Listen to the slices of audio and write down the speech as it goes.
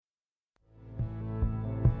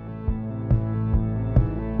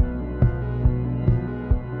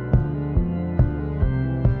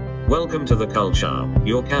Welcome to The Culture,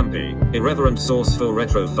 your campy, irreverent source for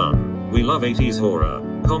retro fun. We love 80s horror,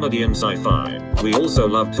 comedy and sci-fi. We also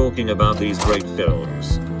love talking about these great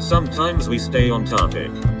films. Sometimes we stay on topic,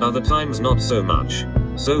 other times not so much.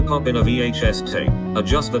 So pop in a VHS tape,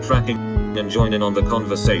 adjust the tracking, and join in on the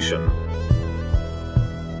conversation.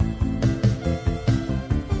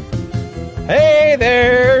 Hey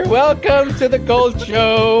there! Welcome to the Gold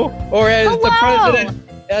Show, or as Hello. the president,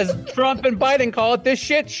 as Trump and Biden call it, the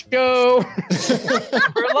shit show.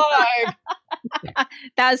 We're live.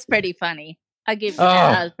 That was pretty funny. I'll give you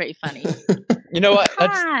that. That was pretty funny. You know what?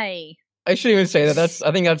 Hi. I shouldn't even say that.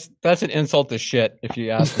 I think that's an insult to shit, if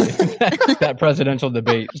you ask me. that presidential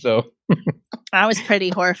debate. So That was pretty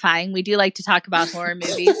horrifying. We do like to talk about horror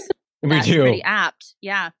movies. That's do. pretty apt.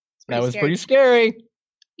 Yeah. That was pretty scary.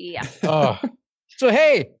 Yeah. So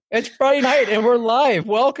hey, it's Friday night and we're live.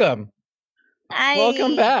 Welcome. Hi.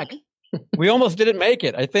 Welcome back. We almost didn't make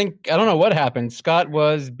it. I don't know what happened. Scott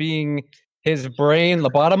was being his brain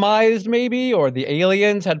lobotomized, maybe, or the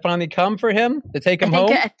aliens had finally come for him to take him home.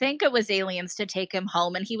 I think it was aliens to take him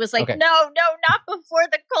home, and he was like, Okay. No, not before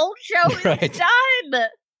the cold show is Right. done.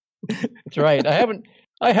 That's right.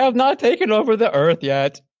 I have not taken over the earth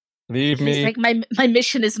yet. Leave He's me. like, my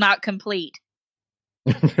mission is not complete.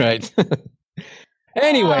 Right.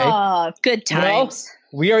 Anyway, Oh, good well, times.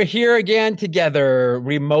 we are here again together,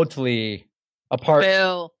 remotely apart.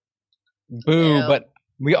 Boo. Boo, Ew. but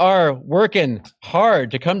we are working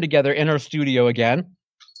hard to come together in our studio again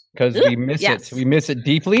because we miss Yes. it. We miss it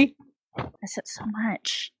deeply. I said so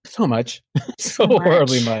much. So much. so much.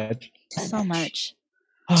 horribly much. So much.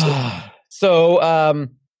 So,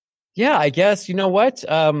 yeah, I guess, you know what?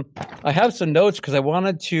 I have some notes because I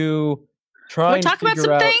wanted to try We'll and talk about figure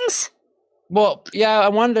some out. things. Well, yeah, I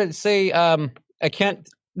wanted to say I can't.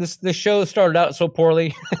 This show started out so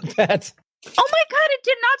poorly that Oh my god, it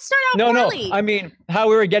did not start out poorly. no. I mean, how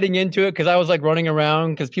we were getting into it because I was like running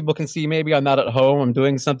around because people can see maybe I'm not at home. I'm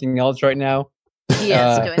doing something else right now. He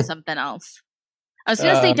is doing something else. I was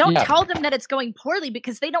going to say, don't yeah. tell them that it's going poorly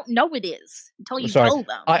because they don't know it is until you Sorry. tell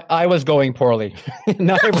them. I was going poorly.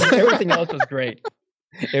 No, everything else was great.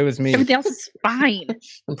 It was me. Everything else is fine.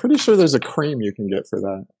 I'm pretty sure there's a cream you can get for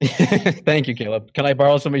that. Thank you, Caleb. Can I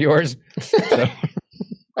borrow some of yours? So,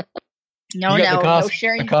 No, you got no the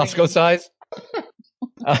sharing. Costco size.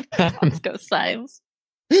 Costco size.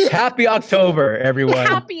 Happy October, everyone.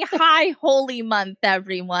 Happy high holy month,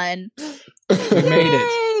 everyone. We made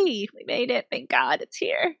it. Yay! We made it. Thank God it's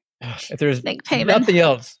here. If there's Thank payment.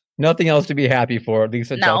 nothing else to be happy for, at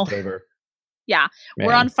least it's No. October. Yeah, Man.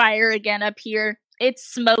 we're on fire again up here. It's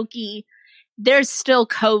smoky. There's still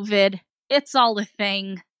COVID. It's all a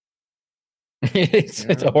thing. It's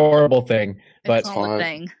a horrible thing, but It's all a hot.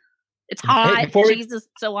 thing. It's hot. before we- Jesus,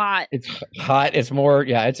 it's so hot. it's hot. It's more,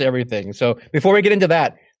 yeah, it's everything. So before we get into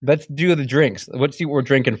that, let's do the drinks. Let's see what we're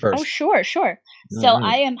drinking first. Oh, sure. So Alright.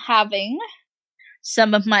 I am having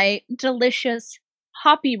some of my delicious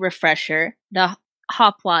hoppy refresher, the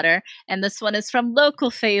hop water, and this one is from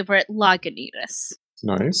local favorite Lagunitas.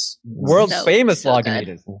 Nice. World So- famous so good.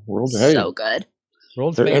 Lagunitas. World, hey, So good.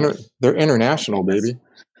 World they're, famous. they're international, baby.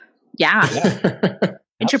 Yeah, Absolutely.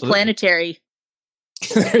 interplanetary.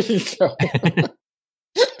 There you go.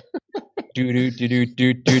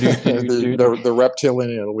 The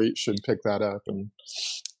reptilian elite should pick that up and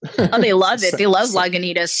Oh, they love it. They love send-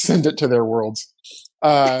 Lagunitas. Send it to their worlds.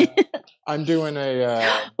 I'm doing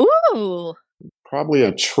Ooh. probably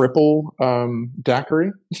a triple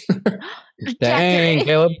daiquiri. Dang, Daiquiri.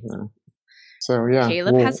 Caleb. So yeah,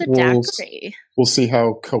 Caleb has a daiquiri. We'll see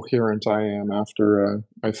how coherent I am after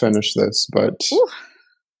I finish this, but Ooh.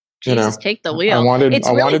 you know, Jesus, take the wheel. I wanted It's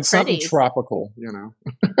really something pretty. tropical. You know,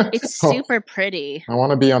 It's Oh. super pretty. I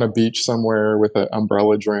want to be on a beach somewhere with an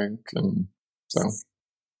umbrella drink, and so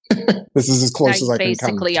this is as close Now as you I can come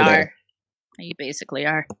basically today. are. You basically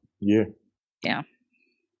are. Yeah.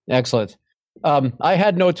 Excellent. I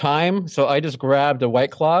had no time, so I just grabbed a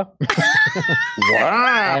White Claw. I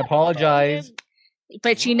Wow. apologize.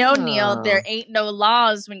 But you know, Neil, Ah. there ain't no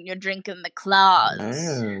laws when you're drinking the claws.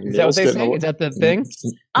 Is that what they say? Is that the thing?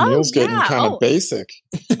 Oh, Neil's getting yeah. kind of Oh. basic.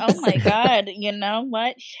 Oh my God! You know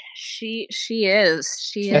what? She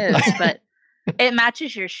is. But it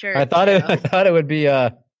matches your shirt. I thought too. it would be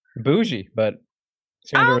bougie, but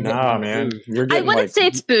Sandra would Nah, not be man, bougie. you're I getting wouldn't say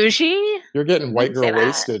it's bougie. you're getting white wouldn't say girl that.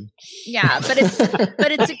 wasted. Yeah, but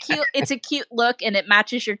it's a cute look, and it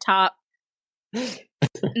matches your top,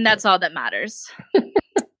 and that's all that matters.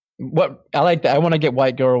 What I like that. I want to get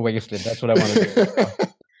white girl wasted. That's what I want to do.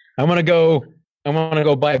 I want to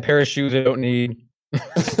go buy a pair of shoes I don't need.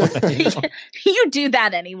 You do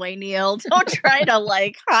that anyway, Neil. Don't try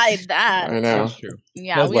to hide that. I know. That's true.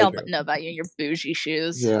 Yeah, That's we all true. know about your bougie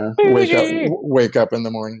shoes. Yeah. Wake up in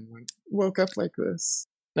the morning. Woke up like this.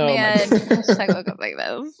 Oh, my Man, God. hashtag woke up like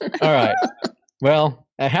this. All right. Well,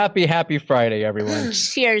 a happy Friday, everyone.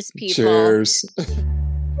 Cheers, people. Cheers.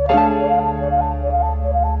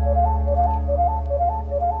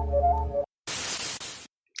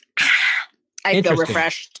 I feel Interesting.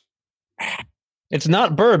 refreshed. It's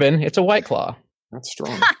not bourbon; it's a White Claw. That's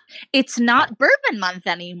strong. It's not bourbon month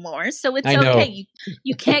anymore, so it's I know. okay.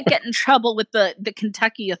 You can't get in trouble with the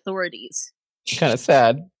Kentucky authorities. Kind of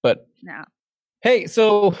sad, but No. hey.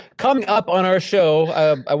 So coming up on our show,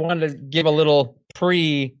 I wanted to give a little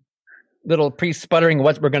pre-sputtering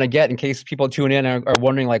what we're going to get in case people tune in and are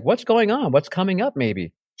wondering like, what's going on? What's coming up?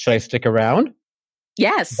 Maybe should I stick around?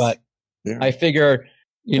 Yes. But Yeah. I figure,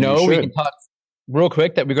 You we should. can talk real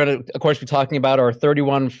quick that we're going to, of course, be talking about our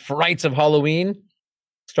 31 frights of Halloween,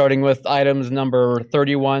 starting with items number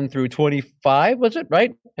 31 through 25. Was it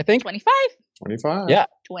right? I think. 25. 25. Yeah.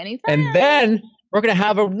 25. And then we're going to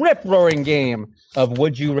have a rip-roaring game of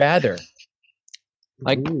Would You Rather.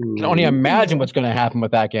 I can only imagine what's going to happen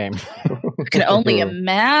with that game. I can only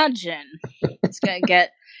imagine. It's gonna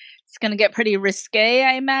get pretty risque,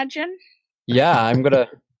 I imagine. Yeah, I'm gonna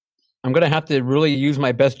have to really use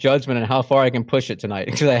my best judgment on how far I can push it tonight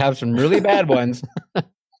because I have some really bad ones, and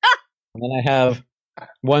then I have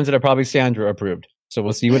ones that are probably Sandra approved. So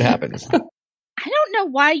we'll see what happens. I don't know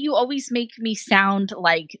why you always make me sound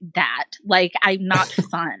like that. Like I'm not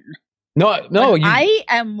fun. No, But I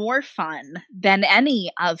am more fun than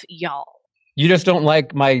any of y'all. you just don't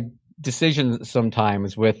like my decisions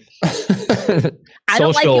sometimes with I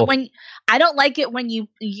don't like social- it when you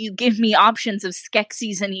give me options of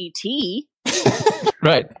Skeksis and ET.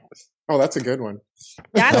 right. Oh, that's a good one.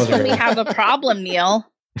 That's was a when good we one. have a problem, Neil.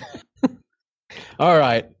 All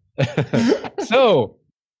right. So,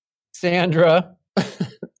 Sandra,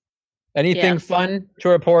 anything Yes. fun to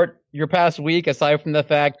report your past week aside from the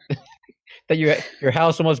fact that your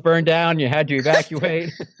house almost burned down, you had to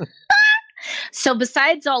evacuate? So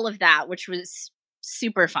besides all of that, which was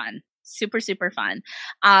super fun, super fun,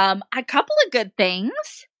 a couple of good things.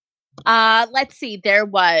 Let's see. There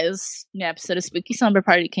was an episode of Spooky Slumber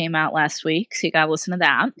Party came out last week, so you gotta listen to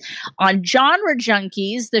that. On Genre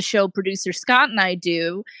Junkies, the show producer Scott and I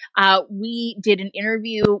do, we did an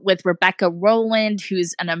interview with Rebecca Rowland,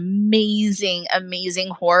 who's an amazing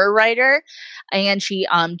horror writer, and she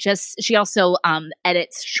also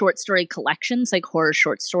edits short story collections, like horror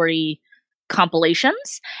short story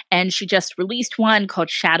compilations, and she just released one called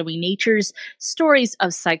Shadowy Natures, Stories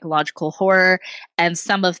of Psychological Horror, and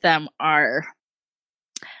some of them are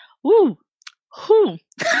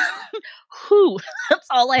that's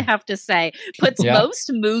all I have to say. Puts Yeah.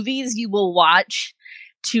 most movies you will watch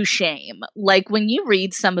to shame. Like when you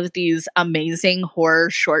read some of these amazing horror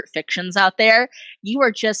short fictions out there, you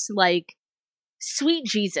are just like, sweet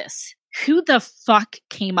Jesus, who the fuck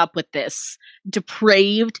came up with this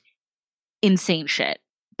depraved, insane shit?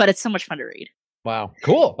 But it's so much fun to read. Wow.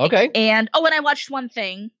 Cool. Okay. And I watched one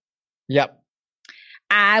thing. Yep.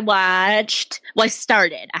 I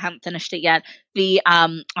started. I haven't finished it yet. The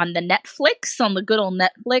on the good old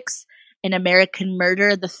Netflix, An American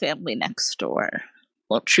Murder, The Family Next Door.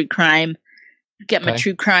 Little true crime. Get my Okay.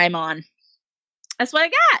 true crime on. That's what I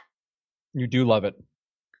got. You do love it.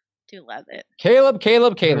 Do love it. Caleb.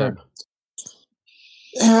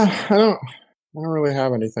 Yeah, I don't really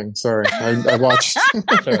have anything. Sorry. I watched.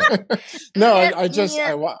 No,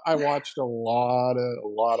 I watched a lot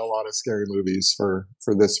of scary movies for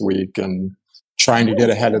this week and trying to get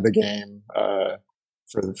ahead of the game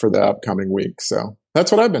for the upcoming week. So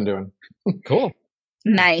that's what I've been doing. Cool.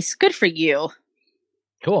 Nice. Good for you.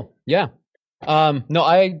 Cool. Yeah. No,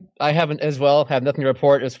 I haven't as well. Have nothing to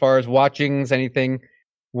report as far as watchings, anything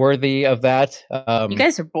worthy of that. You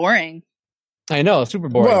guys are boring. I know, super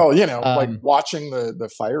boring. Well, like Um, watching the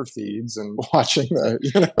fire feeds and watching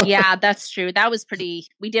the. Yeah, that's true. That was pretty.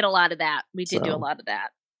 We did a lot of that. We did do a So. lot of that.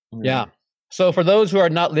 Yeah. So for those who are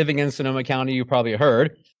not living in Sonoma County, you probably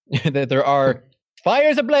heard that there are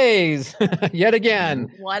fires ablaze yet again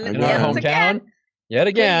One In in our yes, hometown. again. Yet In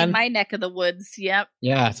again. my neck of the woods. Yep.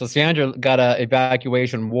 Yeah. So Sandra got a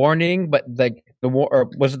evacuation warning, but like or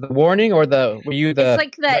was it the warning or were you the? It's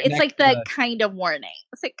like next the to kind of warning.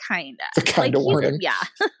 It's like kind of. The kind of warning. Yeah.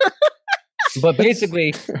 But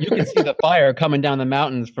basically, you can see the fire coming down the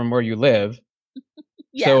mountains from where you live.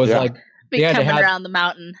 Yeah. So it's Yeah. like, Be they had to coming have- around the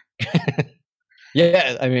mountain.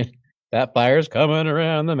 yeah, I mean, that fire's coming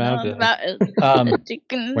around the mountain. When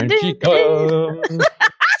she Cool. comes.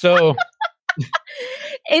 So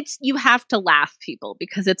you have to laugh, people,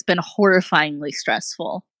 because it's been horrifyingly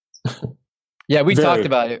stressful. Yeah, we talked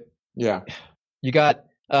about it. Yeah. You got,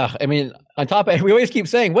 I mean, on top of it, we always keep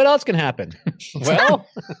saying, what else can happen? Well,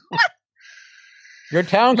 your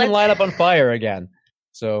town can light up on fire again.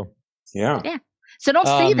 So, yeah. So don't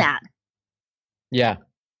say that. Yeah.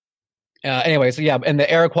 Anyway, so yeah, and the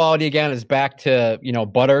air quality again is back to,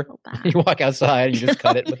 butter. You walk outside, you just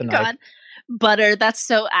cut it with a knife. God. Butter, that's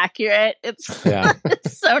so accurate. It's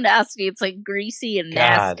it's so nasty. It's like greasy and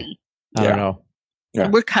nasty. I don't know. Yeah.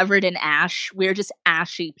 We're covered in ash. We're just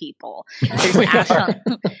ashy people. There's ash on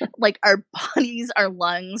like our bodies, our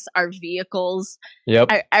lungs, our vehicles,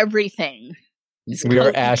 everything. We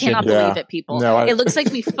are ashy. I cannot believe it, people. No, it looks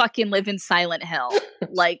like we fucking live in Silent Hill.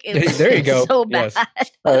 Like it's, there you go. So bad.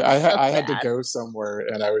 Yes. I had to go somewhere,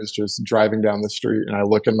 and I was just driving down the street, and I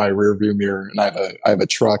look in my rearview mirror, and I have a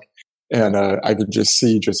truck, and I could just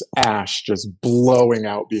see ash just blowing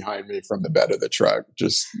out behind me from the bed of the truck.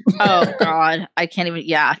 Just oh god, I can't even.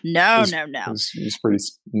 Yeah, no. It's pretty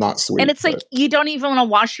not sweet. And it's like you don't even want to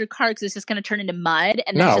wash your car because it's just going to turn into mud,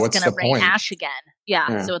 and then it's just going to rain ash again.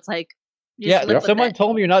 Yeah, so it's like. Someone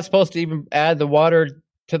told me you're not supposed to even add the water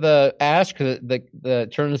to the ash because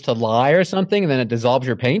it turns to lye or something, and then it dissolves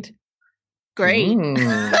your paint. Great.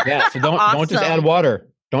 Yeah, so don't just add water.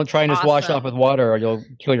 Don't try and just wash off with water, or you'll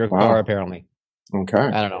kill your car. Apparently. Okay.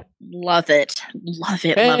 I don't know. Love it.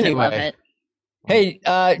 Anyway, love it. Hey,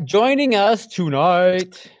 joining us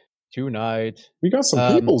tonight. We got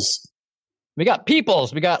some peoples. We got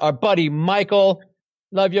peoples. We got our buddy Michael.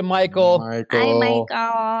 Love you, Michael. Hi, Michael.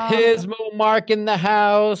 Pismo Mark in the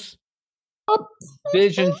house.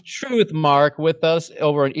 Vision's Truth Mark with us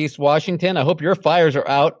over in East Washington. I hope your fires are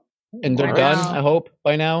out and they're done. I hope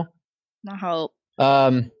by now. I hope.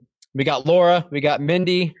 We got Laura. We got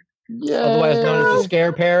Mindy. Otherwise known as the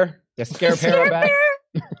Scare Pair. The Scare Pair are back.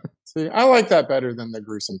 See, I like that better than the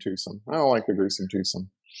Gruesome Twosome. I don't like the Gruesome Twosome.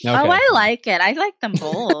 Okay. Oh, I like it. I like them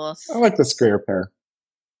both. I like the Scare Pair.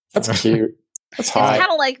 That's cute. That's hot. It's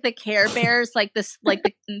kind of like the Care Bears, like this,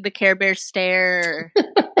 like the Care Bear stare.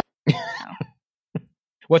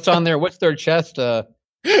 What's on there? What's their chest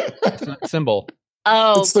symbol?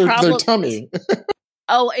 Oh, it's their tummy.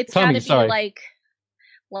 Oh, it's got to be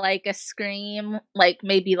like a scream, like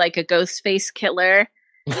maybe like a ghost face killer.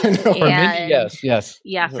 For Mindy, yes.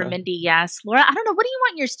 Yeah, for Mindy, yes. Laura, I don't know. What do you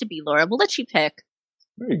want yours to be, Laura? We'll let you pick.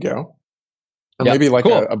 There you go. Or maybe like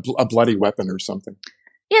a bloody weapon or something.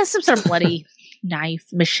 Yeah, some sort of bloody knife,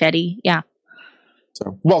 machete. Yeah.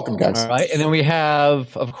 So, welcome, guys. All right. And then we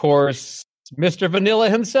have, of course, Mr. Vanilla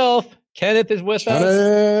himself. Kenneth is with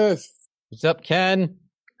us. What's up, Ken?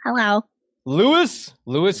 Hello. Lewis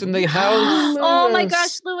in the house. Oh my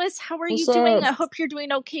gosh, Lewis, how are you doing? I hope you're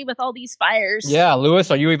doing okay with all these fires. Yeah,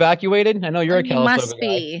 Lewis, are you evacuated? I know you're a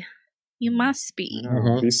California guy. You must be.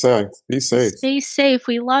 Mm-hmm. Be safe. Stay safe.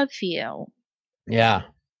 We love you. Yeah,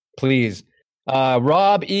 please.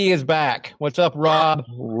 Rob E is back. What's up, Rob?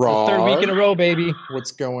 Third week in a row, baby.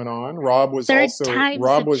 What's going on? Rob was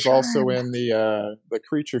also in the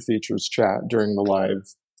Creature Features chat during the live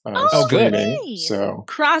streaming. Good. So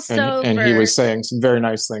crossover, and he was saying some very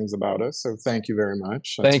nice things about us. So thank you very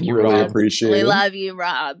much. Thank you, really Rob. Appreciate it. We love you,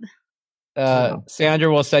 Rob.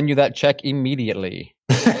 Sandra will send you that check immediately.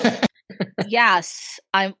 Yes,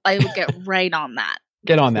 I will get right on that.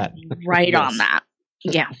 Get on that. Right on that.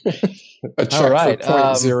 Yeah. A check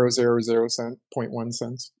for 0.000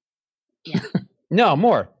 cents. Yeah. No,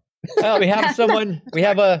 more. We have someone. We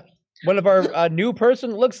have one of our new person.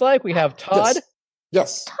 It looks like we have Todd.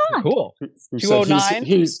 Yes. Todd. Cool. 209.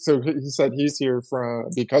 He said he's here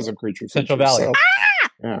because of Creature Central Features, Valley. So,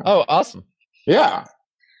 yeah. Oh, awesome. Yeah.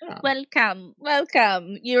 Welcome.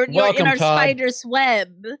 You're in our Todd. Spider's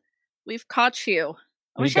web. We've caught you.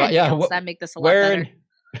 I wish I had make this a lot better.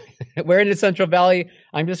 Where in the Central Valley?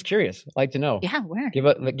 I'm just curious. I'd like to know. Yeah, where?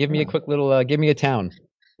 Give me a quick little. Give me a town.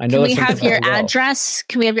 I know. Can we have your address?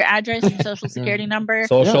 Can we have your address and social security number?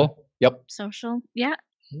 Social. Yeah. Yep. Social. Yeah.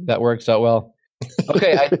 That works out well.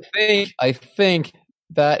 Okay, I think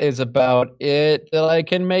that is about it that I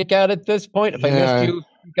can make out at this point. If I missed you,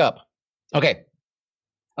 speak up. Okay.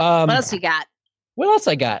 What else you got? What else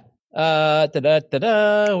I got? We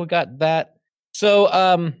got that.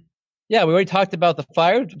 So, yeah, we already talked about the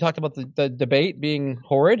fire. We talked about the debate being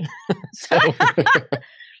horrid. So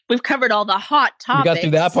we've covered all the hot topics. We got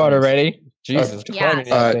through that part already. Jesus.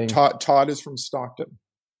 Todd is from Stockton.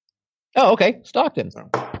 Oh, okay. Stockton.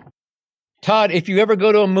 Todd, if you ever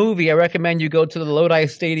go to a movie, I recommend you go to the Lodi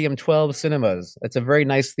Stadium 12 Cinemas. It's a very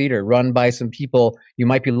nice theater run by some people you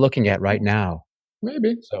might be looking at right now.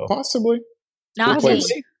 Maybe. So possibly. Not me.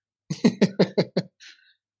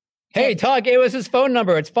 Hey, Todd gave us his phone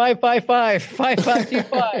number. It's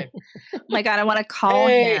 555-5525. Oh my God, I want to call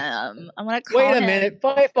him. I want to call him. Wait a minute.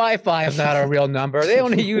 555 is not a real number. They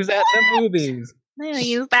only use that in the movies. They don't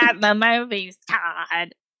use that in the movies,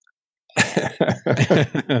 Todd.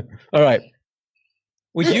 All right.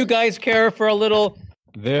 Would you guys care for a little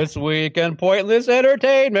This Week in Pointless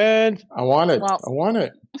Entertainment? I want it. Well, I want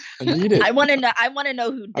it. I need it. I want to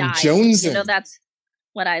know who died. I'm jonesing. You know, that's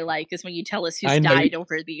what I like, is when you tell us who's I know. died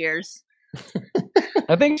over the years.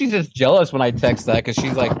 I think she's just jealous when I text that because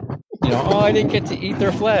she's like, oh, I didn't get to eat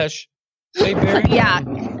their flesh. They buried me. Yeah,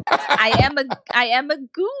 I am a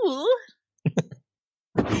ghoul.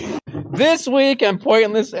 This Week in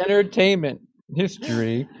Pointless Entertainment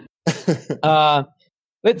History.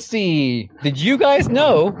 Let's see. Did you guys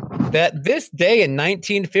know that this day in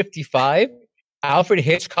 1955, Alfred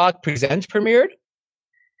Hitchcock Presents premiered?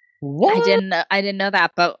 What? I didn't know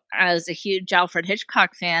that, but as a huge Alfred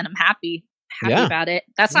Hitchcock fan, I'm happy about it.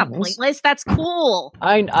 That's not pointless. That's cool.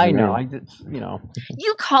 I know. I just,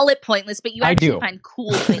 You call it pointless, but you actually find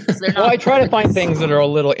cool things. They're not. Well, I try to find things that are a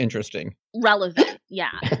little interesting, relevant.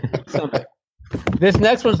 Yeah. This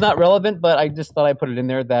next one's not relevant, but I just thought I'd put it in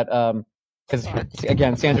there that because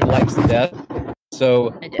again, Sandra likes the death.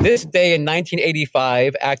 So this day in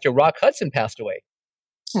 1985, actor Rock Hudson passed away.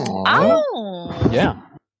 Aww. Oh. Yeah.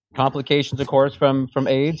 Complications, of course, from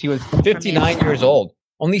AIDS. He was 59 years old.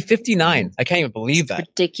 Only 59. I can't even believe that.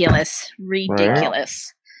 Ridiculous. Right.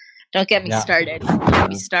 Don't get me started. Don't get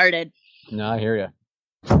me started. No, I hear you.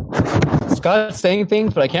 Scott's saying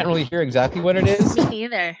things, but I can't really hear exactly what it is. Me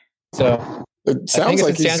either. So It sounds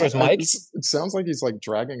like Sandra's mic. It sounds like he's like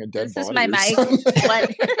dragging a dead This body. is my mic.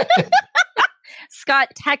 What? Scott,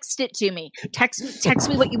 text it to me. Text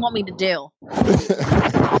me what you want me to do.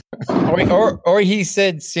 Or he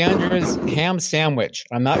said Sandra's ham sandwich.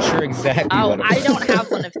 I'm not sure exactly. Oh, what it was. I don't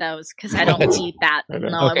have one of those because I don't eat that. No,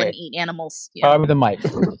 Okay. I wouldn't eat animals. Yeah. Probably the mic.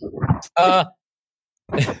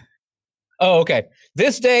 Okay.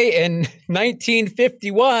 This day in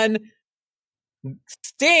 1951,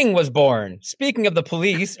 Sting was born. Speaking of the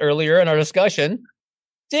police earlier in our discussion,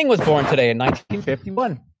 Sting was born today in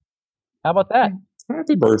 1951. How about that?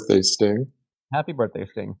 Happy birthday, Sting. Happy birthday,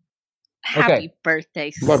 Sting. Happy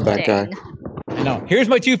birthday, Sting. Love that guy. I know. Here's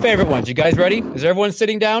my two favorite ones. You guys ready? Is everyone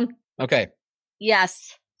sitting down? Okay.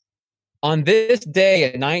 Yes. On this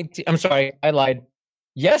day in I'm sorry, I lied.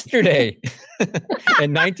 Yesterday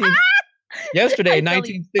in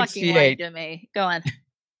 1968. To me. Go on.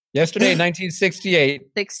 Yesterday in 1968,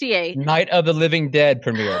 68. Night of the Living Dead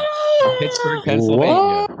premiered in Pittsburgh,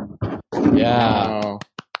 Pennsylvania. What? Yeah. Wow.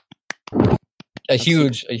 A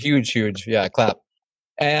huge, clap.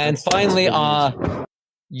 And finally,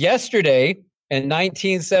 yesterday in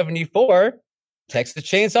 1974, Texas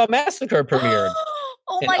Chainsaw Massacre premiered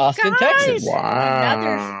in Austin, Texas. Wow.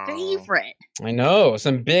 Another favorite. I know,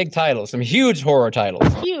 some big titles, some huge horror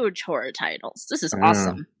titles. Huge horror titles. This is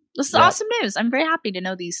awesome. This is awesome news. I'm very happy to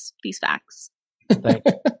know these facts.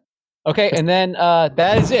 Thanks. Okay, and then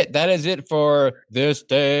that is it. That is it for this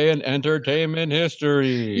day in entertainment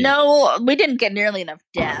history. No, we didn't get nearly enough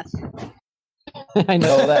death. I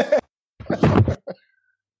know that.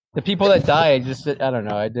 The people that died, I don't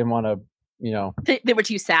know. I didn't want to, They were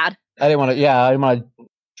too sad. I didn't want to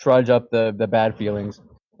trudge up the bad feelings.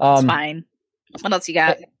 It's fine. What else you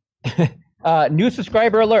got? New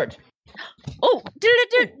subscriber alert. Oh,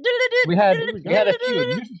 We had a few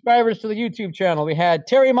new subscribers to the YouTube channel. We had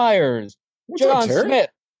Terry Myers, What's up, John Terry? Smith,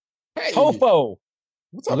 Hey. Tofo,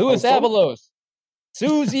 What's up, Louis Tofo? Avalos,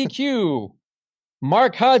 Susie Q,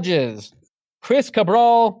 Mark Hodges, Chris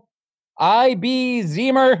Cabral, I.B.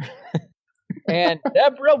 Zemer, and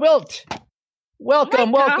Deborah Wilt.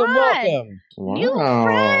 Welcome. Wow. New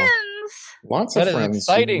friends. Lots That of is friends.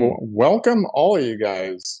 exciting. Welcome, all of you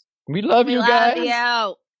guys. We love We you love guys.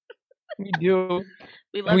 you. We do.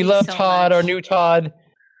 We love And we you love so Todd, much. our new Todd.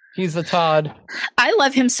 He's the Todd. I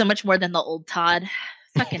love him so much more than the old Todd.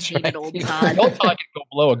 Fucking That's hated right. old The Todd. old Todd can go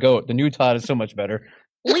blow a goat. The new Todd is so much better.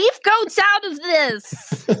 Leave goats out of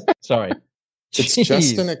this. Sorry. It's Jeez.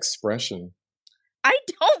 just an expression. I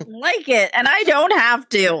don't like it, and I don't have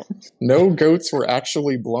to. No goats were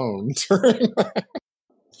actually blown during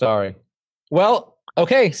Sorry. Well,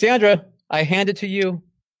 okay, Sandra, I hand it to you.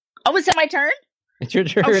 Oh, is it my turn? It's your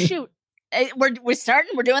turn. Oh shoot. We're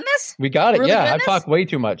starting? We're doing this? We got it. Really Yeah, doing I've this? talked way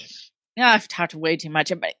too much. No, I've talked way too much.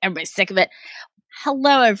 Everybody's sick of it.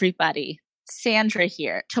 Hello, everybody. Sandra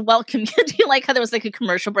here to welcome you. Do you like how there was like a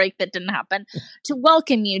commercial break that didn't happen? To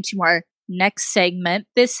welcome you to our next segment.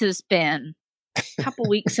 This has been a couple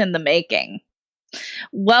weeks in the making.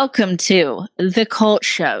 Welcome to The Cult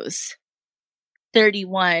Shows.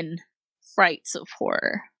 31 Frights of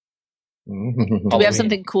Horror. Do we have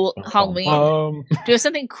something cool? Halloween. Do we have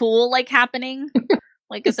something cool like happening?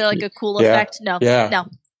 Like, is there like a cool effect? No. Yeah,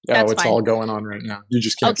 it's fine. All going on right now. You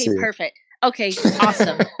just can't see it. Okay, perfect. Okay,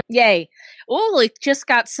 awesome. Yay. Oh, it just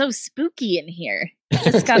got so spooky in here.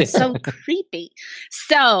 It just got so creepy.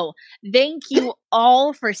 So, thank you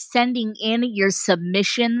all for sending in your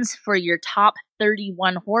submissions for your top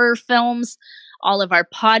 31 horror films. All of our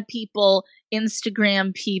pod people,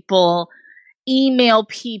 Instagram people, email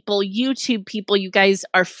people, YouTube people, you guys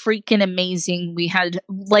are freaking amazing. We had,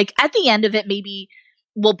 like, at the end of it, maybe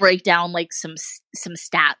we'll break down like some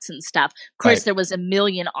stats and stuff. Of course, there was a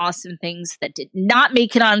million awesome things that did not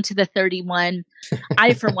make it onto the 31.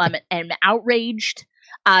 I, for one, am outraged.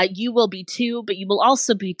 You will be too, but you will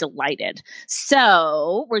also be delighted.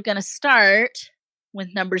 So we're going to start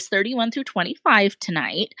with numbers 31 through 25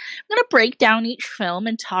 tonight. I'm going to break down each film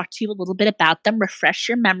and talk to you a little bit about them, refresh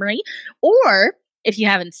your memory, or if you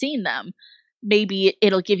haven't seen them, maybe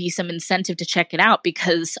it'll give you some incentive to check it out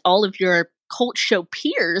because all of your cult show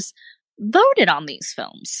peers voted on these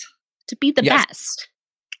films to be the best.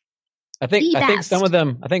 I think some of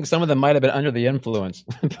them might have been under the influence,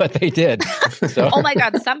 but they did. So. Oh my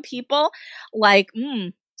God, some people like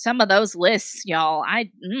some of those lists, y'all.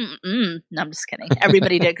 No, I'm just kidding.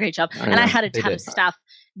 Everybody did a great job, and I had a ton of stuff.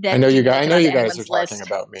 That I know you guys are talking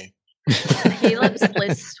about me. Caleb's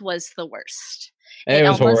list was the worst. It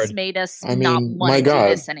almost horrid. Made us not want to do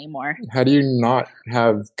this anymore. How do you not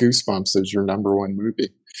have Goosebumps as your number one movie?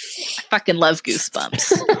 I fucking love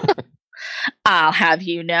Goosebumps. I'll have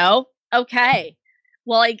you know. Okay.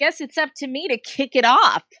 Well, I guess it's up to me to kick it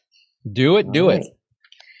off. Do it.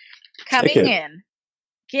 Coming in,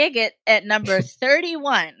 gig it at number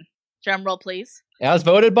 31. Drum roll, please. As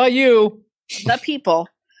voted by you. The people.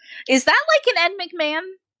 Is that like an Ed McMahon?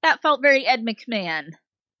 That felt very Ed McMahon.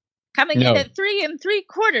 Coming in at 3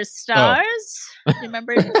 3/4 stars.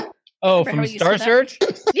 Remember? From Star Search?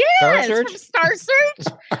 Yes, from Star Search.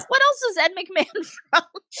 What else is Ed McMahon from?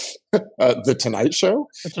 The Tonight Show?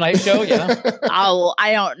 The Tonight Show, yeah. Oh,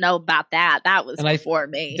 I don't know about that. That was before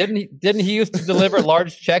me. Didn't he used to deliver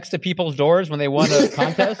large checks to people's doors when they won a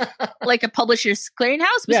contest? Like a publisher's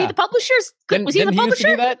clearinghouse? Was he the publisher's? Was he the publisher? Used to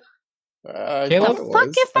do that? Caleb? The fuck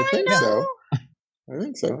if I think know. So. I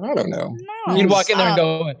think so. I don't know. No. You'd walk in there and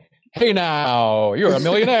go, "Hey now, you're a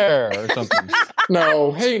millionaire," or something.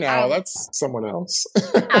 No, hey now, that's someone else.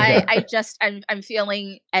 I'm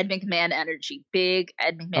feeling Ed McMahon energy, big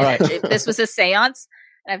Ed McMahon energy. This was a seance.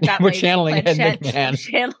 I've got We're channeling Ed McMahon.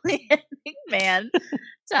 Channeling Ed McMahon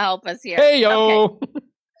to help us here. Hey yo.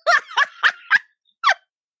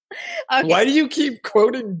 Okay. Why do you keep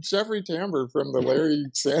quoting Jeffrey Tambor from the Larry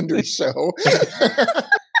Sanders Show?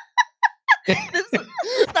 This is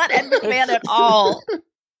not Ed McMahon at all.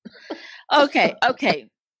 Okay.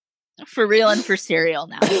 For real and for serial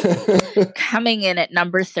now. Coming in at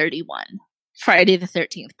number 31, Friday the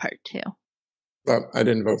 13th, Part 2. I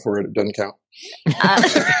didn't vote for it. It doesn't count.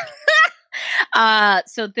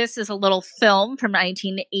 So this is a little film from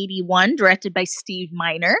 1981, directed by Steve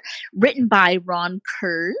Miner, written by Ron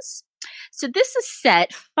Kurz. So this is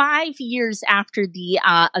set 5 years after the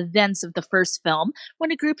events of the first film, when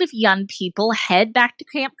a group of young people head back to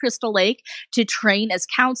Camp Crystal Lake to train as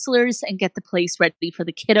counselors and get the place ready for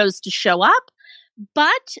the kiddos to show up.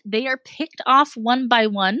 But they are picked off one by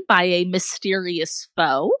one by a mysterious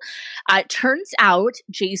foe. It turns out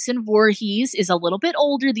Jason Voorhees is a little bit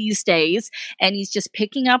older these days, and he's just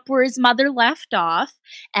picking up where his mother left off,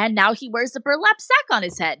 and now he wears a burlap sack on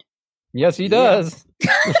his head. Yes, he does.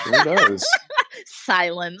 Yeah. He does.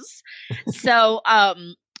 Silence. So,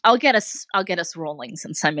 I'll get us rolling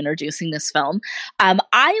since I'm introducing this film.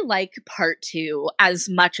 I like Part 2 as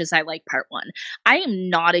much as I like Part 1. I am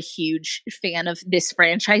not a huge fan of this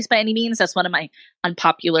franchise by any means. That's one of my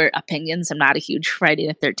unpopular opinions. I'm not a huge Friday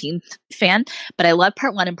the 13th fan, but I love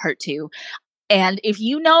Part 1 and Part 2. And if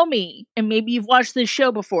you know me, and maybe you've watched this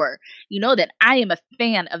show before, you know that I am a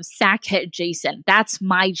fan of Sackhead Jason. That's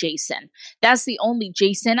my Jason. That's the only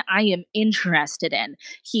Jason I am interested in.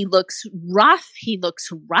 He looks rough. He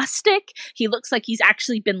looks rustic. He looks like he's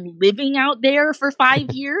actually been living out there for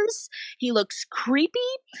 5 years. He looks creepy.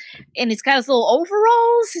 And he's got his little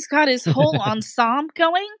overalls. He's got his whole ensemble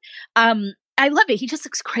going. I love it. He just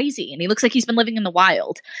looks crazy, and he looks like he's been living in the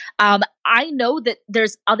wild. I know that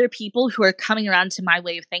there's other people who are coming around to my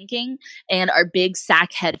way of thinking and are big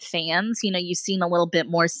Sackhead fans. You know, you've seen a little bit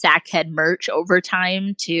more Sackhead merch over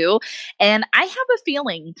time too. And I have a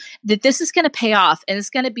feeling that this is going to pay off, and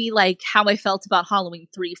it's going to be like how I felt about Halloween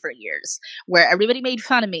 3 for years, where everybody made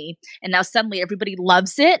fun of me, and now suddenly everybody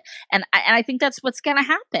loves it. And I think that's what's going to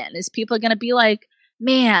happen, is people are going to be like,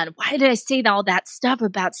 man, why did I say all that stuff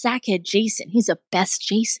about Sackhead Jason? He's the best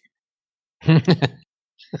Jason. Okay.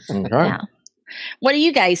 Yeah. What do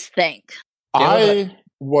you guys think? I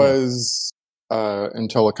was,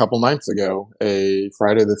 until a couple nights ago, a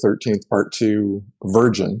Friday the 13th Part 2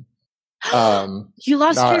 virgin. You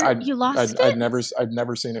lost it? I'd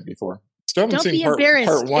never seen it before. Still haven't Don't seen be part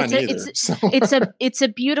embarrassed. 1 either. It's a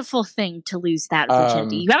beautiful thing to lose that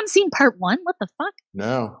virginity. You haven't seen Part 1? What the fuck?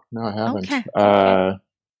 No, I haven't. Okay.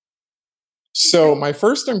 So my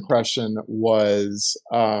first impression was,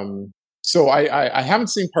 so I haven't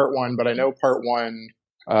seen Part 1, but I know Part 1,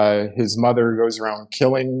 his mother goes around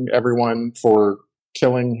killing everyone for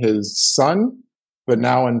killing his son. But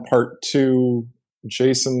now in Part 2,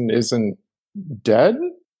 Jason isn't dead.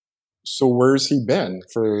 So where's he been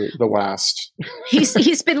for the last?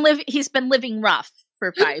 He's been living rough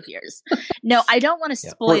for 5 years. No, I don't want to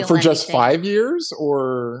spoil for just anything. 5 years,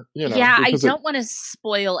 or Yeah, I don't want to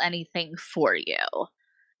spoil anything for you,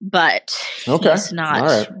 but he's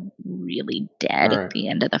not really dead at the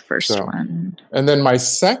end of the first one. And then my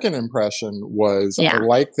second impression was I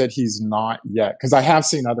like that he's not yet, because I have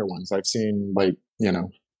seen other ones. I've seen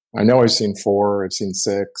I know I've seen 4, I've seen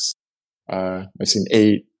 6, I've seen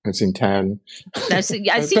 8. I've seen 10. I've seen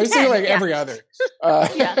basically 10, like every other.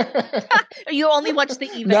 You only watch the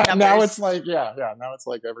even numbers. Now it's like now it's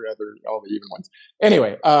like every other, all the even ones.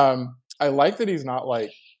 Anyway, I like that he's not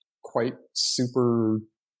like quite super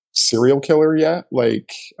serial killer yet.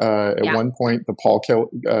 Like at one point, the Paul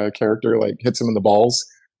character like hits him in the balls,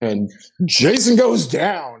 and Jason goes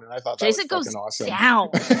down, and I thought that was fucking awesome. Down.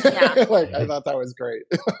 Yeah. Like I thought that was great.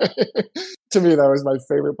 To me, that was my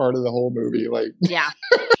favorite part of the whole movie. Like,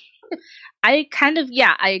 I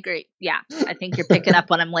agree. Yeah, I think you're picking up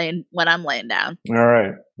when I'm laying down. All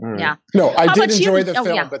right. Yeah. No, I did enjoy the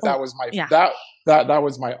film, but that was my that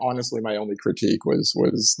was my honestly my only critique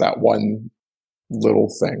was that one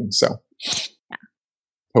little thing. So,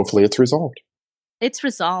 hopefully, it's resolved. It's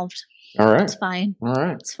resolved. All right. It's fine. All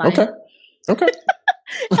right. It's fine. Okay.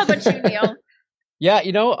 How about you, Neil? Yeah,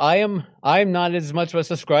 I'm not as much of a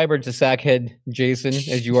subscriber to Sackhead Jason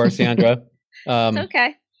as you are, Sandra. It's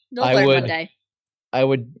okay. You'll learn one day. I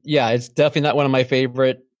would, it's definitely not one of my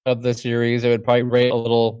favorite of the series. I would probably rate a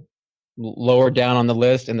little lower down on the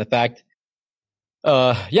list. And the fact,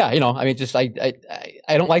 I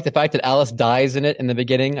don't like the fact that Alice dies in it in the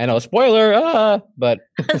beginning. I know, spoiler, but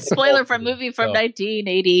spoiler for a movie from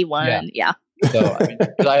 1981. Yeah. So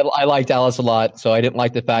I liked Alice a lot, so I didn't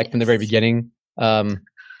like the fact from the very beginning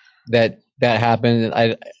that happened.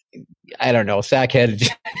 I don't know, Sackhead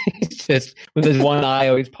just with his one eye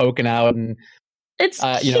always poking out, and it's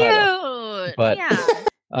cute. But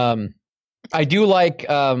I do like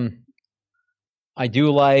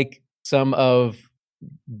some of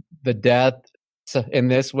the death in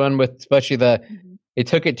this one, with especially they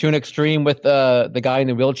took it to an extreme with the guy in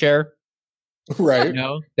the wheelchair. Right.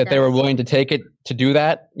 That they were willing to take it to do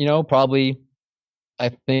that, probably I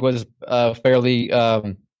think was fairly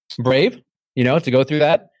brave, to go through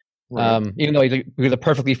that. Right. Even though he was a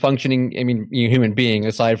perfectly functioning, human being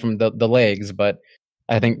aside from the legs, but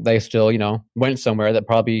I think they still, went somewhere that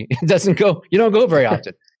probably doesn't go, you don't go very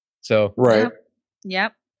often. So, right.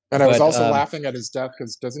 Yep. And I was also laughing at his death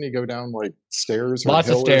because doesn't he go down like stairs or lots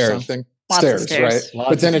hill of stairs. Or something? Lots of stairs. Right? Lots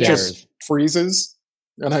but then of it stairs. Just freezes.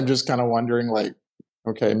 And I'm just kind of wondering, like,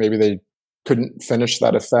 okay, maybe they couldn't finish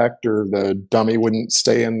that effect, or the dummy wouldn't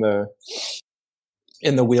stay in the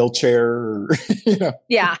wheelchair, or,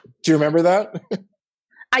 Yeah. Do you remember that?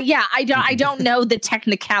 I don't know the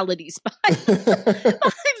technicalities behind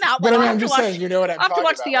that one. But I'm just saying, you know what I'm talking about. I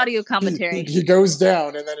have to watch the audio commentary. He goes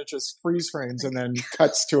down, and then it just freeze frames, and then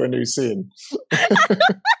cuts to a new scene.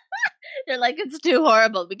 You're like, it's too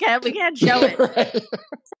horrible. We can't show it. Right.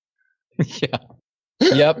 Yeah.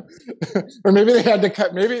 Yep. Or maybe they had to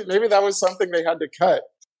cut. Maybe that was something they had to cut.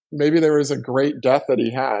 Maybe there was a great death that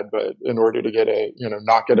he had, but in order to get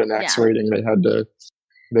not get an X rating, they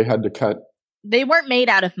had to cut. They weren't made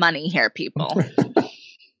out of money here, people.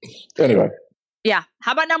 Anyway. Yeah.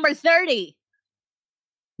 How about number 30?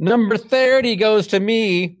 Number 30 goes to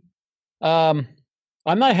me. I'm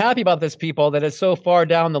not happy about this, people, that it's so far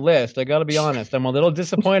down the list. I got to be honest. I'm a little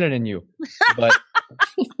disappointed in you. But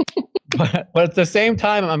but at the same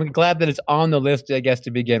time, I'm glad that it's on the list, I guess,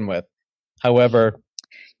 to begin with. However,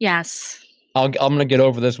 yes, I'm going to get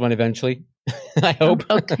over this one eventually. I hope.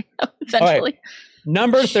 Okay, eventually. Right.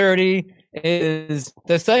 Number 30 is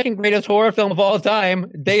the second greatest horror film of all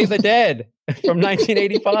time, Day of the Dead from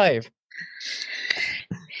 1985.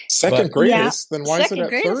 Second greatest? Then why is it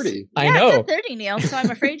at 30? I know. It's at 30, Neil, so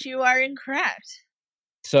I'm afraid you are incorrect.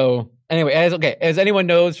 So anyway, as anyone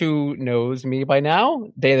knows who knows me by now,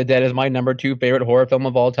 Day of the Dead is my number 2 favorite horror film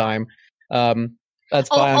of all time. That's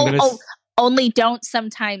fine. Only don't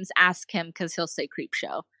sometimes ask him because he'll say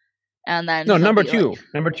Creepshow. And then number 2.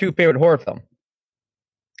 Number 2 favorite horror film.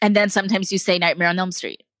 And then sometimes you say Nightmare on Elm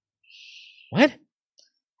Street. What?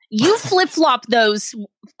 You flip-flop those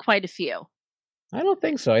quite a few. I don't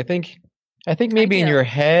think so. I think maybe in your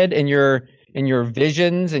head and your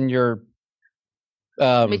visions and your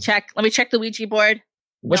let me check the Ouija board.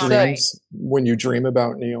 What's that? When you dream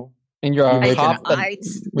about Neil. In your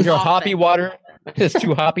hoppy water. It's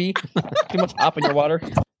too hoppy. Too much hop in your water.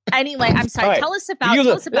 Anyway, I'm sorry. Right. Tell us about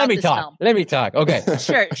this film. Let me talk. Okay.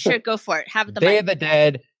 Sure. Go for it. Have the Day of the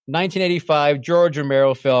Dead, 1985, George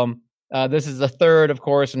Romero film. This is the third, of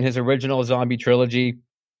course, in his original zombie trilogy.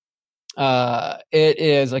 It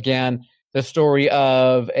is, again, the story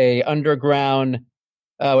of a underground,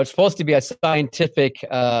 what's supposed to be a scientific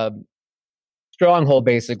stronghold,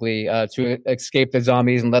 basically, to escape the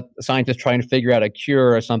zombies and let the scientists try and figure out a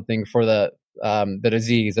cure or something for the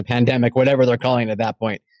disease, the pandemic, whatever they're calling it at that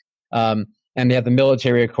point. And they have the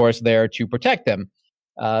military, of course, there to protect them.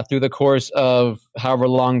 Through the course of however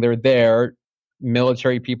long they're there,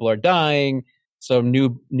 military people are dying, so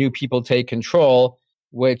new people take control,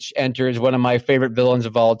 which enters one of my favorite villains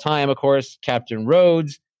of all time, of course, Captain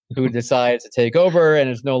Rhodes, who decides to take over and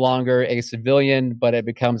is no longer a civilian, but it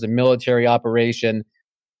becomes a military operation.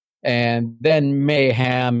 And then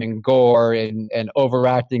mayhem and gore and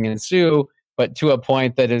overacting ensue, but to a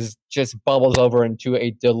point that is just bubbles over into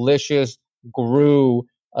a delicious brew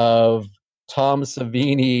of Tom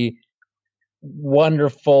Savini,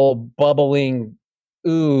 wonderful bubbling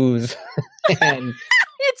ooze. And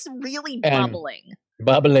it's really bubbling.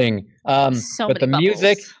 But the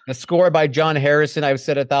music, the score by John Harrison, I've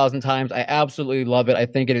said 1,000 times, I absolutely love it. I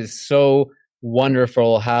think it is so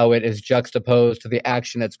wonderful how it is juxtaposed to the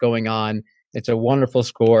action that's going on. It's a wonderful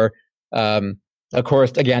score. Of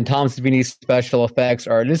course, again, Tom Savini's special effects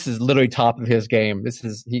this is literally top of his game. This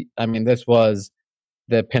was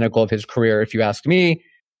the pinnacle of his career, if you ask me.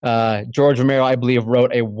 George Romero, I believe,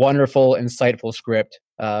 wrote a wonderful, insightful script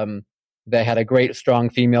that had a great,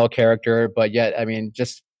 strong female character, but yet,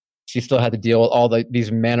 she still had to deal with all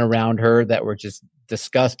these men around her that were just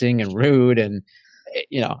disgusting and rude. And,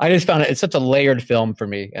 I just found it's such a layered film for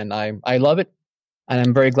me, and I love it. And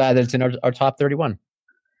I'm very glad that it's in our top 31.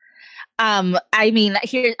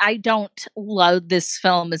 I don't love this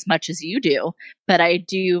film as much as you do, but I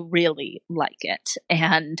do really like it.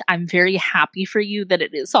 And I'm very happy for you that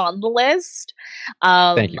it is on the list.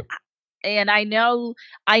 Thank you. And I know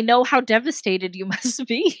how devastated you must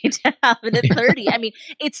be to have it at 30.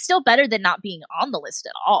 It's still better than not being on the list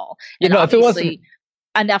at all. And if it wasn't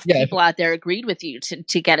enough people out there agreed with you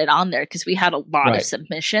to get it on there, because we had a lot of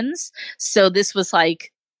submissions. So this was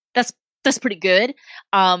like, that's pretty good.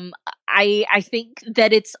 I think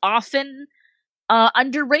that it's often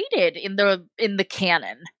underrated in the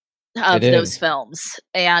canon of those films.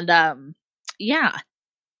 And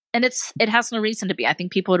and it has no reason to be. I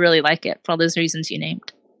think people would really like it for all those reasons you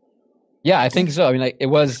named. Yeah, I think so. I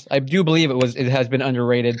do believe it has been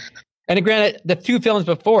underrated. And granted, the two films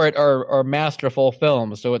before it are masterful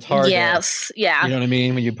films, so it's hard. Yes, yeah. You know what I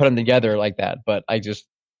mean? When you put them together like that. But I don't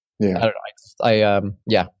know.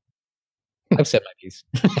 I've said my piece.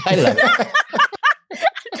 I love it.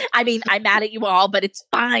 I'm mad at you all, but it's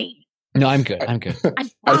fine. No, I'm good. I'm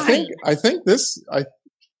fine. I think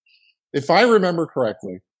if I remember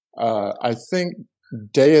correctly, I think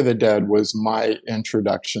Day of the Dead was my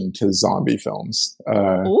introduction to zombie films.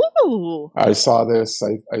 Ooh. I saw this.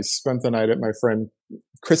 I spent the night at my friend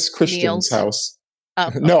Chris Christian's house.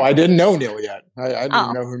 Oh. No, I didn't know Neil yet. I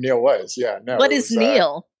didn't know who Neil was. Yeah, no. What is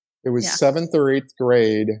Neil? It was 7th or 8th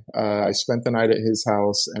grade. I spent the night at his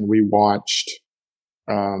house, and we watched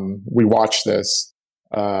this,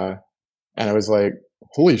 and I was like,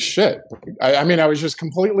 "Holy shit!" I was just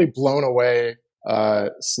completely blown away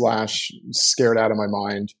 / scared out of my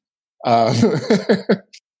mind,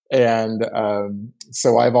 and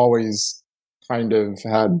so I've always kind of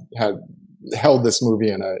had held this movie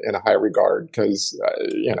in a high regard because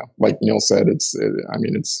like Neil said,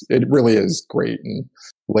 it really is great and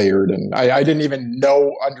layered, and I didn't even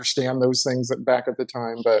understand those things back at the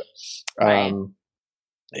time, but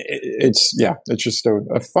it's just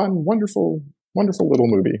a fun, wonderful little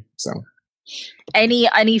movie. So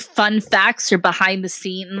any fun facts or behind the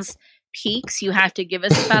scenes peeks you have to give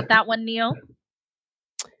us about that one, Neil?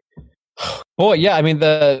 Well, yeah, I mean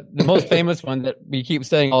the most famous one that we keep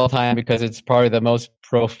saying all the time because it's probably the most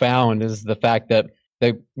profound is the fact that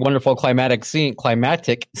the wonderful climatic scene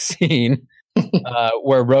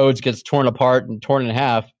where Rhodes gets torn apart and torn in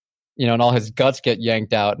half, and all his guts get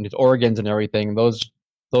yanked out and his organs and everything. Those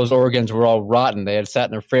organs were all rotten. They had sat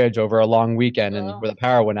in their fridge over a long weekend and where the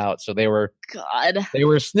power went out, so they were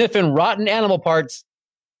sniffing rotten animal parts,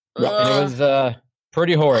 and it was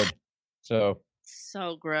pretty horrid. So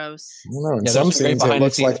gross. I don't know. In some scenes, it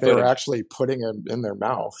looks like they were actually putting it in their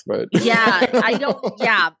mouth, but I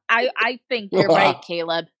think you're right,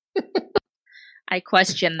 Caleb. I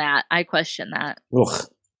question that. Ugh,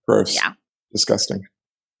 gross. Yeah, disgusting.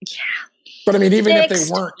 Yeah, but I mean, even if they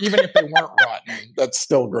weren't rotten, that's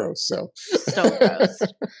still gross. So gross.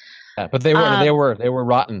 Yeah, but they were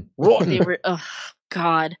rotten. They were. Oh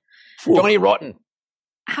God. Don't eat rotten.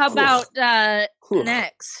 How about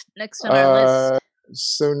next on our list?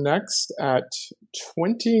 So next at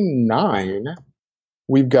 29,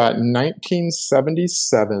 we've got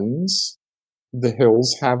 1977's The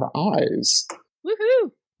Hills Have Eyes.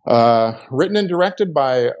 Woohoo! Written and directed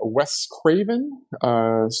by Wes Craven,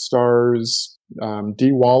 stars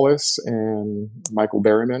Dee Wallace and Michael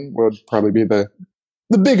Berryman would probably be the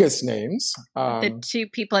biggest names. The two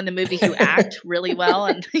people in the movie who act really well,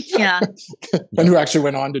 and and who actually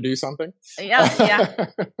went on to do something. Yeah.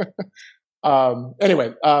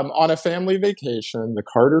 Anyway, on a family vacation, the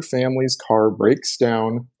Carter family's car breaks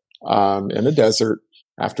down in the desert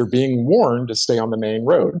after being warned to stay on the main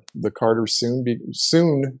road. The Carters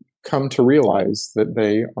soon come to realize that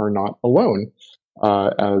they are not alone,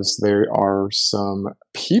 as there are some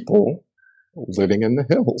people living in the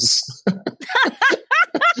hills.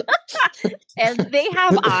 And they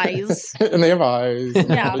have eyes. And they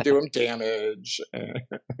do them damage.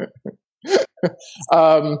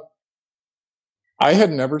 I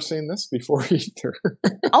had never seen this before either.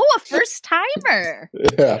 Oh, a first timer.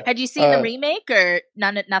 Yeah. Had you seen the remake or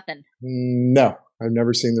nothing? No, I've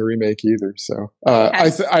never seen the remake either. So,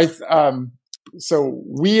 so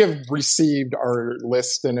we have received our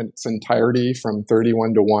list in its entirety from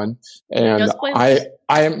 31 to 1, and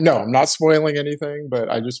I'm not spoiling anything,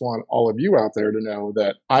 but I just want all of you out there to know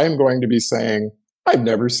that I am going to be saying I've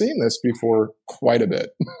never seen this before quite a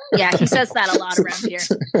bit. Yeah, he says that a lot around here.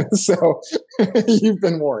 So you've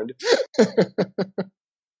been warned.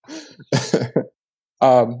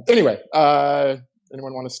 Anyway,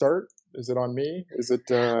 anyone want to start? Is it on me? Is it?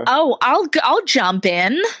 I'll jump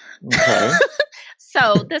in. Okay.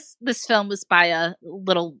 So this film was by a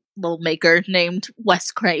little maker named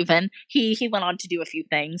Wes Craven. He went on to do a few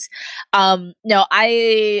things. No,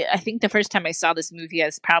 I think the first time I saw this movie, I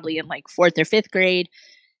was probably in like 4th or 5th grade.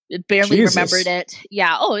 Barely remembered it.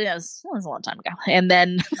 Yeah. Oh, yeah. It was a long time ago. And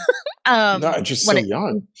then, no, just so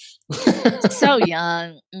young. So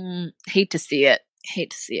young. Hate to see it.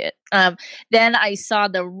 Then I saw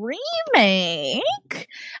the remake,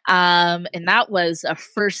 and that was a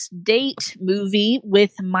first date movie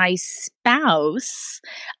with my spouse.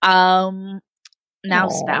 Now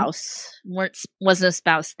spouse, wasn't a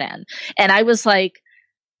spouse then, and I was like,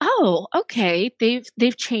 oh, okay,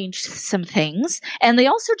 they've changed some things, and they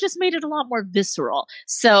also just made it a lot more visceral.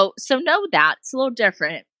 So know that it's a little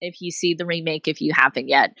different if you see the remake if you haven't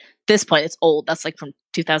yet. At this point, it's old. That's like from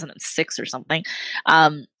 2006 or something.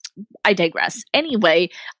 I digress. Anyway,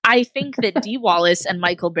 I think that Dee Wallace and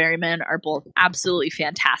Michael Berryman are both absolutely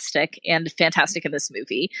fantastic in this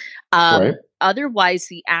movie. Right. Otherwise,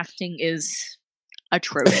 the acting is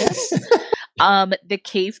atrocious. The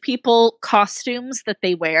cave people costumes that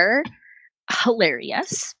they wear,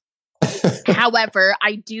 hilarious. However,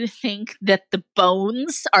 I do think that the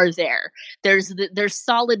bones are there. There's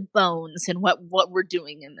solid bones in what we're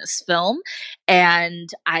doing in this film, and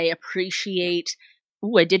I appreciate.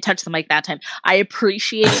 Ooh, I did touch the mic that time. I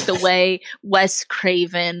appreciate the way Wes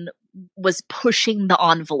Craven was pushing the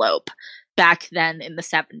envelope back then in the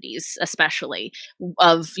 70s, especially,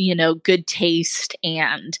 of, good taste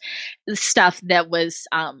and stuff that was,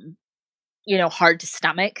 hard to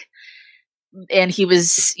stomach. And he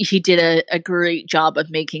did a great job of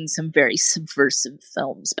making some very subversive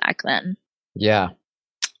films back then. Yeah.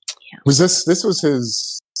 Was this was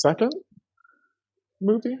his second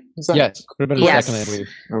movie? Is that yes. Yes. Second, I believe.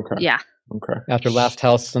 Okay. Yeah. Okay. After Last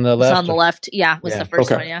House on the It's left. on the left. Yeah, was Yeah. the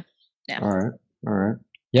first Okay. one. Yeah. All right.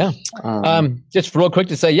 Yeah. Just real quick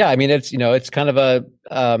to say, yeah, I mean, it's, it's kind of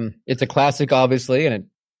it's a classic, obviously. And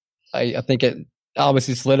I think it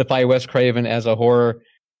obviously solidified Wes Craven as a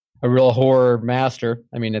real horror master.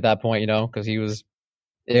 I mean, at that point, because he was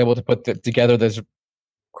able to put together this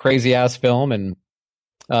crazy ass film and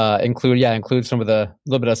include some of the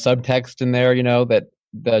little bit of subtext in there, that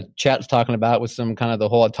the chat's talking about with some kind of the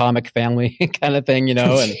whole atomic family kind of thing, and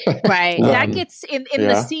right. That gets in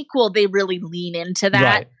the sequel, they really lean into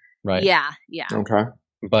that. Right. Yeah. Okay.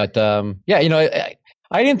 But I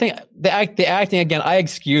didn't think the acting again, I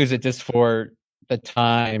excuse it just for the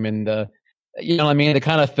time and the the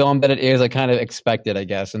kind of film that it is, I kind of expected, I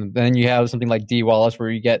guess. And then you have something like Dee Wallace where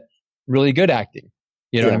you get really good acting.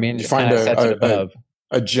 You know what I mean? You find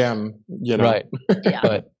a gem, Right. Yeah.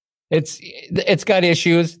 But it's got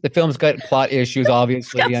issues. The film's got plot issues,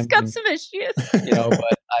 obviously. It's got some issues.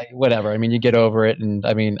 But whatever. I mean, you get over it, and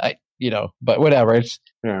I mean, but whatever. It's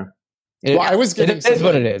I was getting it is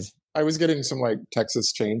what it is. I was getting some like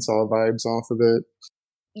Texas Chainsaw vibes off of it.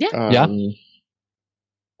 Yeah.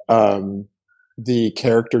 The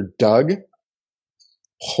character Doug.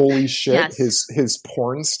 Holy shit! Yes. His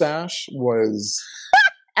porn stash was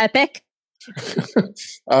epic.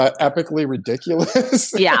 Epically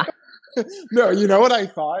ridiculous. Yeah. No, you know what I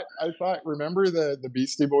thought? Remember the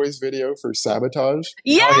Beastie Boys video for Sabotage?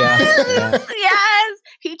 Yes! Oh, yeah. Yes!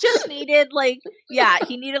 He just needed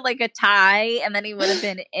he needed like a tie and then he would have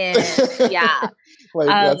been in. Yeah.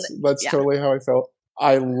 That's totally how I felt.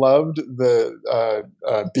 I loved the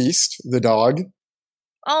Beast, the dog.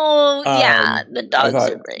 Oh, yeah. The dogs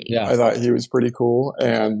are great. Yeah. I thought he was pretty cool.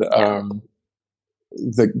 And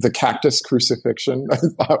the cactus crucifixion I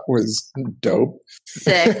thought was dope.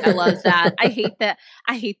 Sick. I love that. I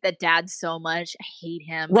hate that dad so much. I hate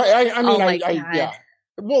him. Right. I mean, God.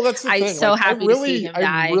 Well, that's the thing. I'm so happy to see him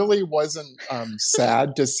die. I really wasn't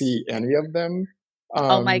sad to see any of them.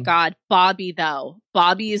 Oh my God. Bobby though.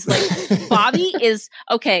 Bobby is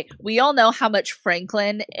okay. We all know how much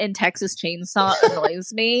Franklin in Texas Chainsaw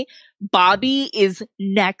annoys me. Bobby is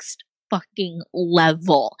next fucking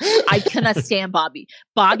level. I cannot stand Bobby.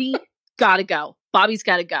 Bobby gotta go. Bobby's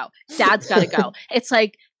gotta go. Dad's gotta go. It's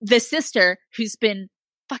like the sister who's been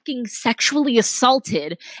fucking sexually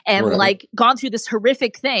assaulted and gone through this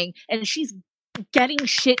horrific thing and she's getting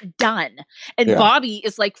shit done. And Bobby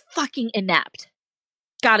is like fucking inept.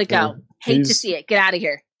 Gotta go. Yeah, hate to see it. Get out of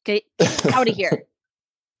here. Get out of here.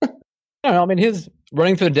 I don't know. I mean, his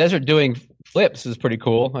running through the desert doing flips is pretty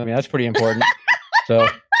cool. I mean, that's pretty important. So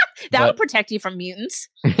that would protect you from mutants.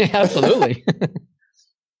 Absolutely.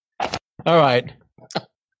 All right.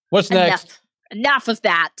 What's next? Enough of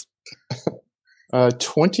that.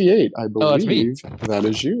 28, I believe. That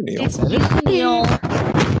is you, Neil. It's you, Neil.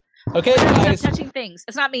 Okay, guys. Stop touching things.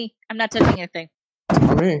 It's not me. I'm not touching anything.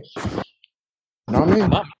 Not me.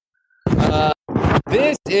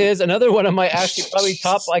 This is another one of my actually probably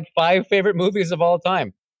top 5 favorite movies of all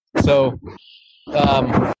time. So,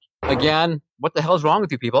 again, what the hell is wrong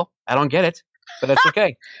with you people? I don't get it, but that's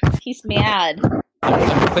okay. He's mad.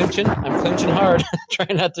 I'm clinching hard,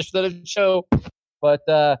 trying not to let it show. But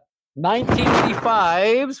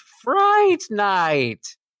 1985's Fright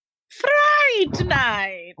Night. Fright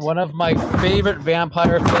Night. One of my favorite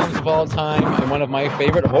vampire films of all time, and one of my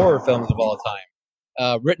favorite horror films of all time.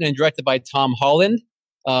 Written and directed by Tom Holland.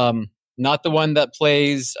 Not the one that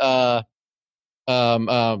plays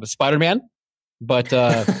Spider-Man, but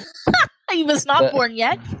he was not born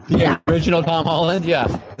yet. The original Tom Holland,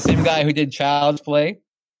 the same guy who did Child's Play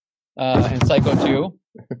and Psycho 2.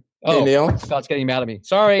 Hey, Neil. Scott's getting mad at me.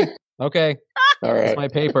 Sorry. Okay. All right. That's my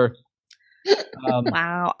paper.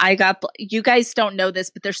 Wow. You guys don't know this,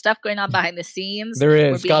 but there's stuff going on behind the scenes. There is. We're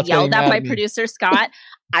being Scott's yelled at by me. producer Scott.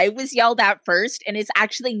 I was yelled at first, and it's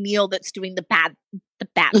actually Neil that's doing the bad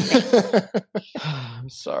thing. I'm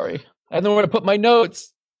sorry. I don't know where to put my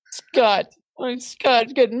notes. Scott's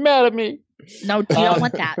getting mad at me. No, you don't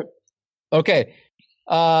want that. Okay.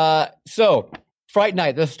 So Fright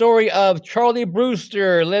Night, the story of Charlie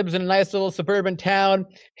Brewster, lives in a nice little suburban town.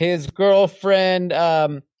 His girlfriend,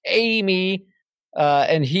 Amy,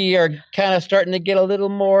 and he are kind of starting to get a little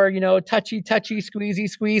more, touchy,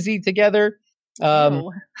 squeezy together.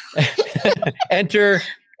 Enter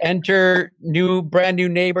brand new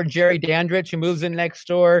neighbor Jerry Dandridge, who moves in next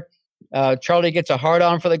door. Charlie gets a hard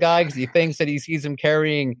on for the guy because he thinks that he sees him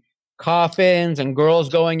carrying coffins and girls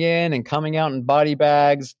going in and coming out in body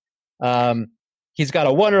bags. He's got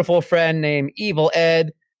a wonderful friend named Evil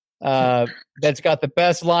Ed, that's got the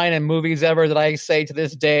best line in movies ever that I say to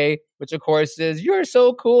this day, which of course is "You're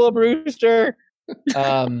so cool, Brewster."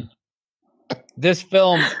 This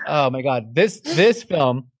film, oh my god, this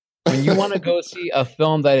film. When you want to go see a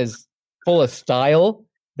film that is full of style,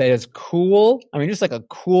 that is cool, I mean, just like a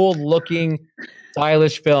cool looking,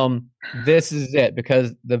 stylish film, this is it.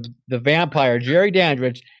 Because the vampire Jerry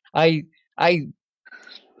Dandridge, what's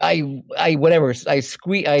the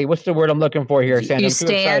word I'm looking for here, Sandra? I'm too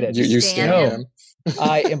excited. You stand him.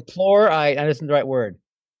 I implore. That isn't the right word.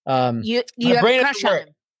 You have a crush on him.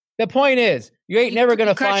 The point is, you ain't never going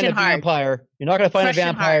to find a vampire. You're not going to find a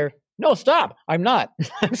vampire. No, stop. I'm not.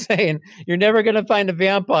 I'm saying you're never going to find a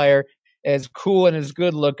vampire as cool and as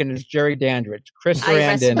good looking as Jerry Dandridge. Chris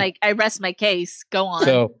Sarandon. I rest my case. Go on.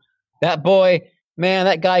 So that boy, man,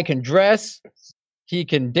 that guy can dress. He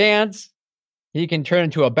can dance. He can turn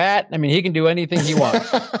into a bat. I mean, he can do anything he wants.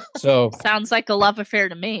 So sounds like a love affair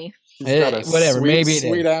to me. Whatever. Maybe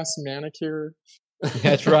sweet ass manicure.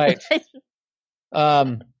 That's right.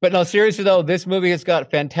 But no, seriously though, this movie has got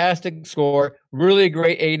fantastic score, really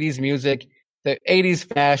great 80s music, the 80s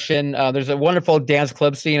fashion. There's a wonderful dance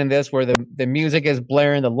club scene in this where the music is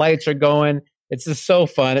blaring, the lights are going. It's just so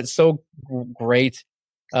fun. It's so great.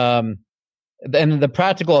 And the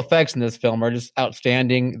practical effects in this film are just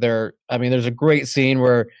outstanding. There's a great scene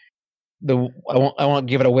where I won't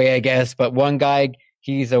give it away, I guess, but one guy,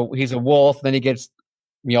 he's a wolf, then he gets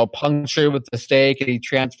punctured with the stake and he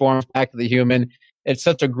transforms back to the human. It's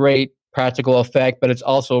such a great practical effect, but it's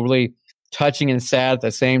also really touching and sad at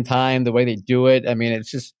the same time, the way they do it. I mean,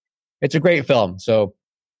 it's a great film. So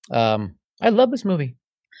I love this movie.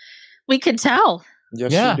 We can tell.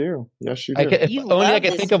 Yes, you do. Yes, you do. If only I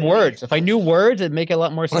could think of words. If I knew words, it'd make a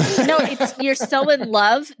lot more sense. No, you're so in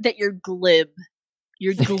love that you're glib.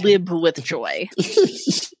 You're glib with joy.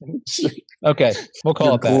 Okay, we'll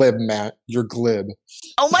call it that. You're glib, Matt. You're glib.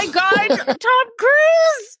 Oh my God, Tom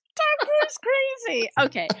Cruise! Tom Cruise, crazy.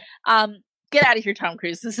 Okay, get out of here, Tom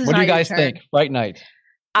Cruise. This is what not do you guys your turn. think? Fright Night.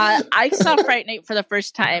 I saw Fright Night for the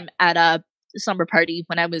first time at a summer party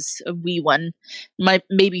when I was a wee one,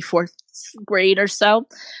 maybe 4th grade or so.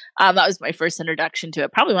 That was my first introduction to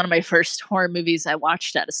it. Probably one of my first horror movies I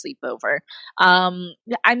watched at a sleepover.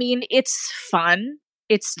 I mean, it's fun.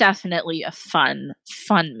 It's definitely a fun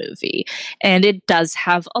movie, and it does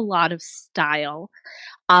have a lot of style.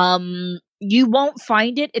 You won't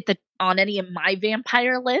find it on any of my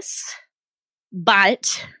vampire lists,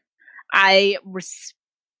 but I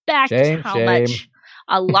respect how much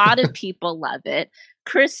a lot of people love it.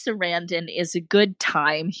 Chris Sarandon is a good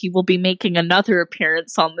time. He will be making another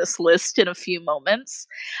appearance on this list in a few moments.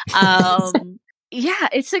 Yeah,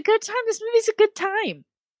 it's a good time. This movie's a good time.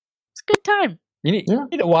 It's a good time. You need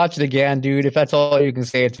to watch it again, dude. If that's all you can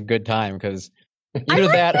say, it's a good time. Because either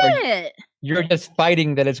that or you're just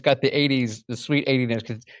fighting that it's got the 80s, the sweet 80s.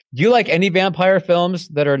 Because do you like any vampire films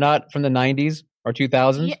that are not from the 90s or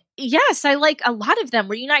 2000s? Yes, I like a lot of them.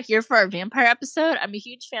 Were you not here for our vampire episode? I'm a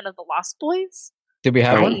huge fan of The Lost Boys. Did we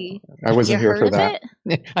have one? I wasn't here for that.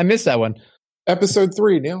 I missed that one. Episode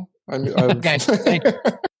 3, Neil. Okay, thank you.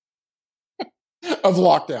 Of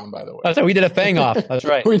Lockdown, by the way. That's right. We did a Fang Off. That's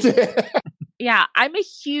right. We did. Yeah, I'm a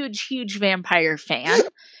huge vampire fan,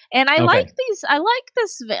 and I like these. I like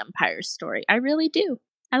this vampire story. I really do.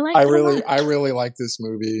 I really like this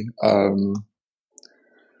movie. And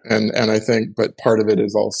I think, but part of it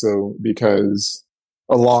is also because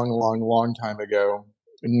a long time ago,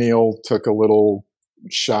 Neil took a little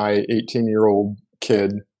shy 18-year-old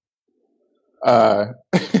kid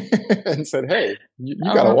and said, "Hey, you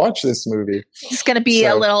got to watch this movie." It's going to be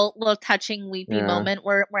a little touching, weepy moment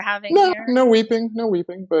we're having here. No weeping,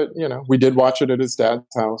 but we did watch it at his dad's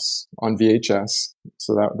house on VHS.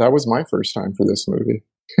 So that was my first time for this movie.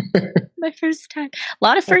 My first time. A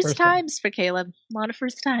lot of first times for Caleb. A lot of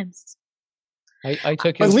first times. I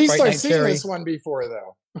took his At least Fright I've Night seen Cherry. this one before,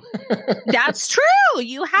 though. That's true.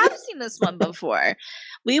 You have seen this one before.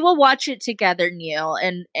 We will watch it together, Neil,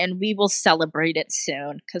 and we will celebrate it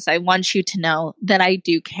soon because I want you to know that I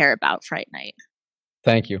do care about Fright Night.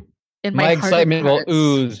 Thank you. In my excitement will hearts.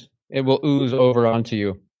 ooze. It will ooze over onto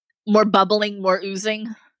you. More bubbling, more oozing.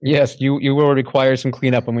 Yes, you will require some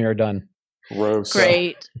cleanup when we are done. Gross.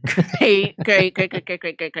 Great.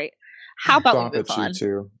 How about we move on? You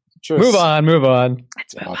two. Move on. Let's move on.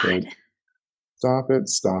 Stop it.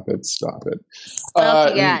 What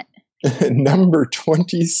else you got? Number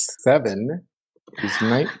 27 is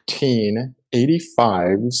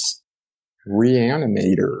 1985's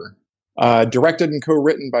Reanimator. Directed and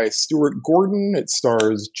co-written by Stuart Gordon. It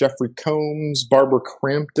stars Jeffrey Combs, Barbara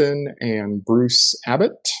Crampton, and Bruce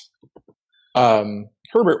Abbott.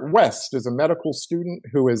 Herbert West is a medical student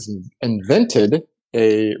who has invented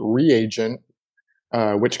a reagent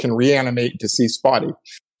which can reanimate deceased body.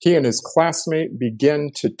 He and his classmate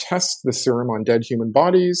begin to test the serum on dead human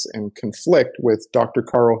bodies and conflict with Dr.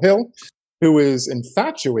 Carl Hill, who is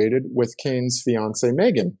infatuated with Kane's fiancée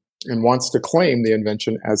Megan and wants to claim the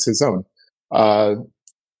invention as his own. It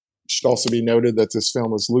should also be noted that this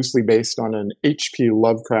film was loosely based on an H.P.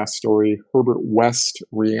 Lovecraft story, Herbert West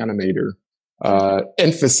Reanimator.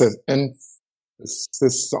 Emphasis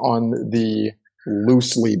on the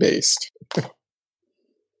loosely based.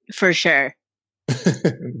 For sure.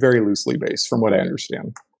 Very loosely based, from what I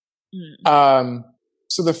understand.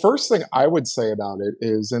 So the first thing I would say about it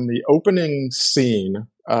is in the opening scene,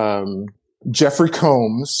 Jeffrey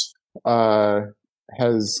Combs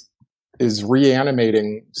is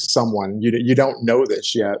reanimating someone. You don't know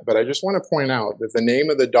this yet, but I just want to point out that the name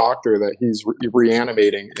of the doctor that he's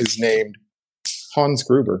reanimating is named Hans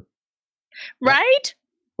Gruber. Right?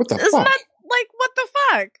 What the Isn't fuck? that like, what the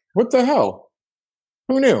fuck? What the hell?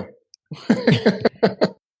 Who knew?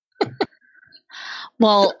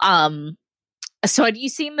 Well, so had you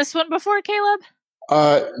seen this one before, Caleb?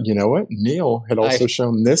 You know what? Neil had also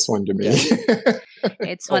shown this one to me.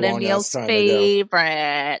 It's one of Neil's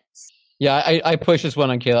favorites. Yeah, I pushed this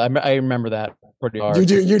one on Caleb. I remember that pretty hard.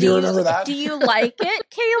 You do remember that? Do you like it,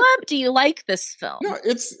 Caleb? Do you like this film? No,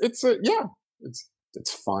 it's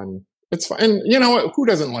fun. It's fun. And you know what? Who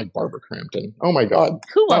doesn't like Barbara Crampton? Oh my God.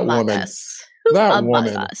 Who that among woman. us? Who that among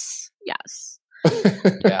woman. us? Yes.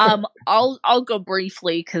 Yeah. I'll go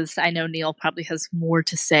briefly because I know Neil probably has more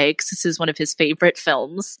to say because this is one of his favorite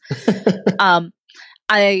films.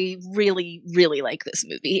 I really, really like this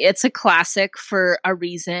movie. It's a classic for a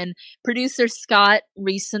reason. Producer Scott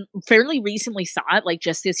fairly recently saw it, like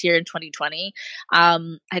just this year in 2020.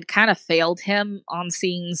 I'd kind of failed him on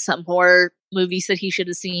seeing some horror movies that he should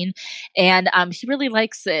have seen, and he really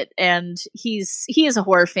likes it. And he is a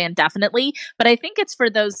horror fan, definitely. But I think it's for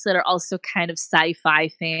those that are also kind of sci-fi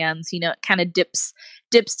fans. You know, it kind of dips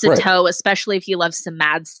to toe, especially if you love some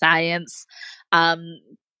mad science.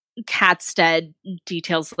 Cat's dead,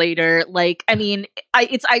 details later. Like, I mean,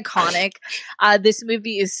 it's iconic. This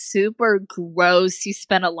movie is super gross. You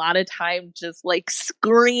spend a lot of time just like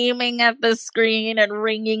screaming at the screen and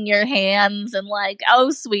wringing your hands and like,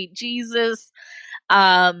 oh sweet Jesus.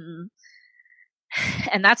 And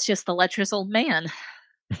that's just the lecherous old man.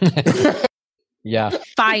 Yeah.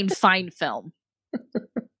 Fine film.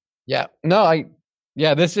 Yeah. No,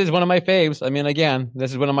 this is one of my faves. I mean, again,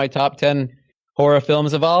 this is one of my top 10 horror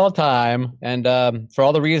films of all time, and for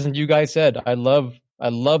all the reasons you guys said, I love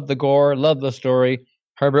the gore, love the story.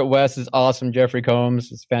 Herbert West is awesome. Jeffrey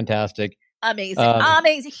Combs is fantastic, amazing,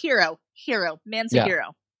 amazing hero, man's a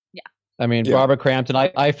hero. Yeah, I mean, Barbara Crampton.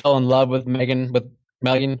 I fell in love with Megan,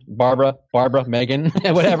 Barbara, Megan,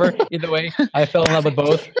 whatever. Either way, I fell in love with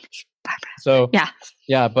both. So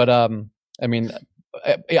yeah, but I mean,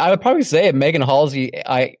 I would probably say Megan Halsey,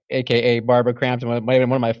 aka Barbara Crampton, might have been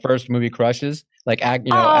one of my first movie crushes, like actor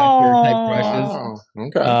type crushes.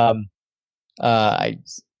 Okay. I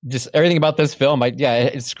just everything about this film,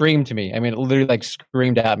 it screamed to me. I mean, it literally like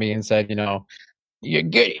screamed at me and said, you know, you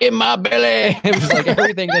get in my belly. It was like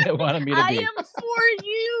everything that it wanted me to be. I am for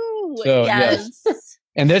you. So, yes.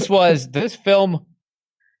 And this film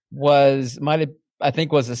was I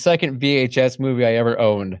think was the second VHS movie I ever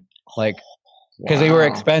owned. Like. Because they were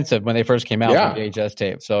expensive when they first came out on VHS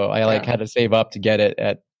tape, so I had to save up to get it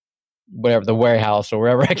at whatever the warehouse or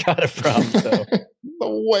wherever I got it from. So.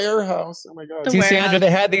 The warehouse, oh my God! See, Sandra, they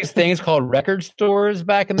had these things called record stores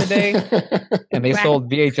back in the day, and they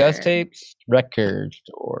sold VHS tapes. Record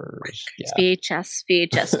stores, VHS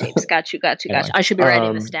tapes. Got you. I should be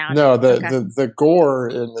writing this down. No, the gore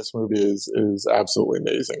in this movie is absolutely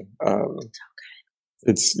amazing.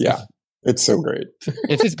 It's so great.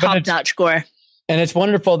 It's just top-notch gore. And it's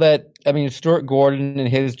wonderful that, I mean, Stuart Gordon and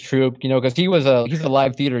his troupe, you know, because he's a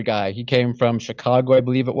live theater guy. He came from Chicago, I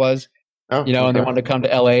believe it was, and they wanted to come to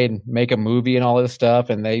LA and make a movie and all this stuff.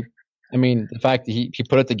 And the fact that he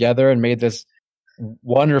put it together and made this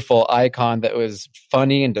wonderful icon that was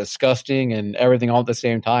funny and disgusting and everything all at the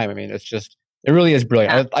same time. I mean, it really is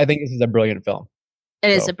brilliant. I think this is a brilliant film. It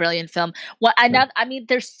is a brilliant film. Well, I mean,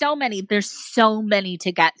 there's so many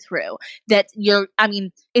to get through that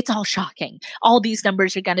it's all shocking. All these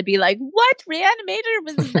numbers are going to be like, what? Reanimator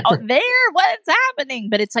was there? What's happening?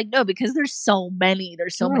 But it's like, no, because there's so many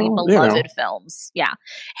beloved films. Yeah.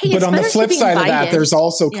 Hey, but on the flip side of that, there's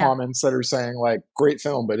also comments that are saying like, great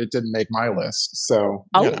film, but it didn't make my list. So,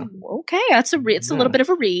 okay. It's a little bit of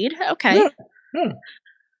a read. Okay.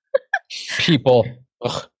 People.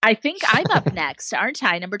 Ugh. I think I'm up next, aren't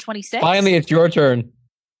I? Number 26. Finally, it's your turn.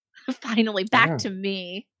 Finally, back to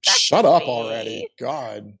me. Shut up already.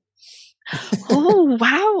 God. Oh,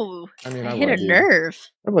 wow. I mean, I hit a nerve.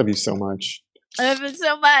 I love you so much. I love it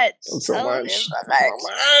so much. So much.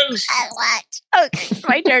 Okay,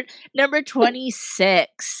 my turn. Number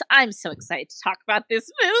 26. I'm so excited to talk about this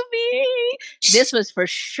movie. This was for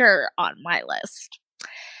sure on my list.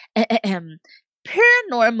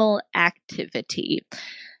 Paranormal Activity.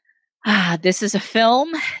 This is a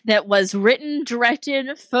film that was written,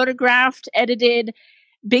 directed, photographed, edited,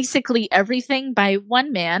 basically everything by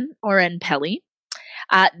one man, Oren Peli.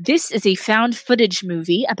 This is a found footage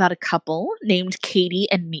movie about a couple named Katie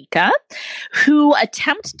and Mika who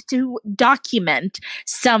attempt to document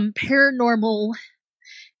some paranormal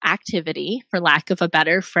activity, for lack of a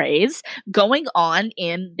better phrase, going on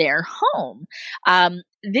in their home.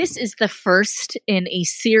 This is the first in a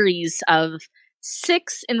series of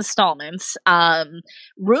 6 installments.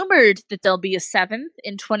 Rumored that there'll be a 7th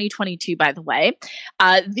in 2022, by the way.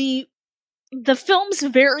 The films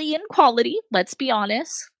vary in quality, let's be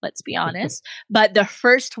honest. But the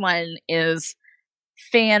first one is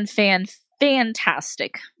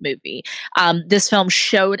fantastic movie. This film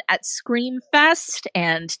showed at Screamfest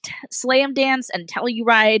and Slam Dance and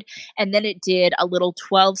Telluride, and then it did a little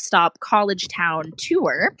 12-stop college town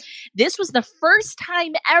tour. This was the first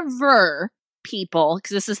time ever, people,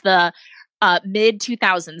 because this is the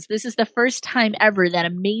mid-2000s. This is the first time ever that a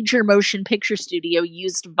major motion picture studio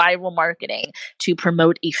used viral marketing to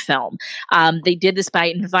promote a film. They did this by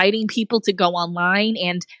inviting people to go online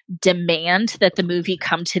and demand that the movie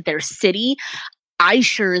come to their city. I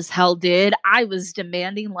sure as hell did. I was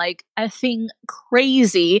demanding like effing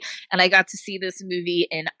crazy, and I got to see this movie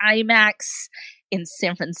in IMAX in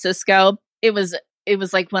San Francisco. It was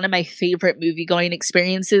like one of my favorite movie-going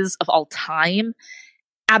experiences of all time.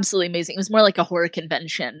 Absolutely amazing. It was more like a horror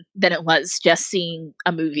convention than it was just seeing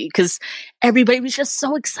a movie, because everybody was just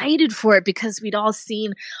so excited for it, because we'd all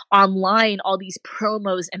seen online all these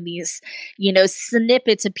promos and these,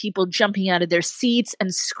 snippets of people jumping out of their seats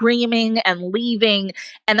and screaming and leaving.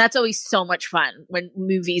 And that's always so much fun when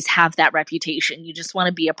movies have that reputation. You just want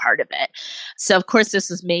to be a part of it. So of course this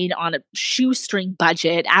was made on a shoestring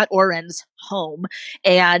budget at Oren's home,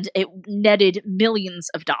 and it netted millions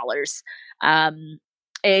of dollars.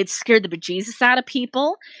 It scared the bejesus out of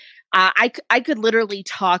people. I could literally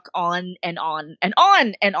talk on and on and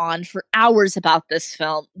on and on for hours about this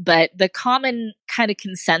film, but the common kind of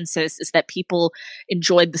consensus is that people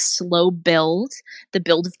enjoyed the slow build, the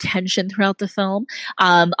build of tension throughout the film.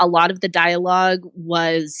 A lot of the dialogue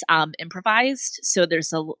was improvised, so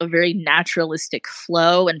there's a very naturalistic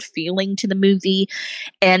flow and feeling to the movie,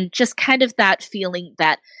 and just kind of that feeling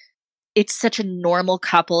that it's such a normal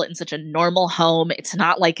couple in such a normal home. It's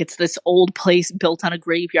not like it's this old place built on a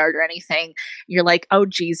graveyard or anything. You're like, oh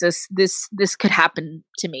Jesus, this could happen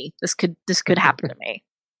to me. This could happen to me.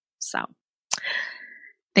 So,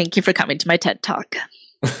 thank you for coming to my TED Talk.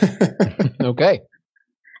 Okay.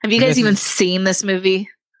 Have you guys even seen this movie?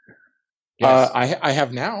 Yes. I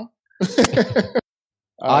have now.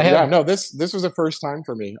 This was the first time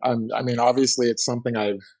for me. I mean, obviously it's something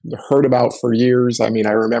I've heard about for years. I mean,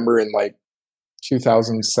 I remember in like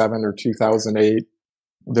 2007 or 2008,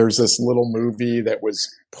 there's this little movie that was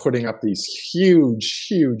putting up these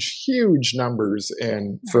huge numbers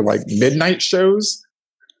for like midnight shows.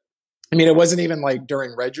 I mean, it wasn't even like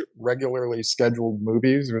during regularly scheduled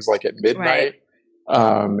movies. It was like at midnight.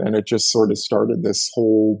 Right. And it just sort of started this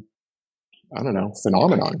whole, I don't know,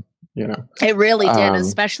 phenomenon. It really did,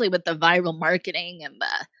 especially with the viral marketing and the,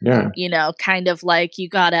 kind of like you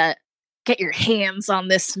gotta get your hands on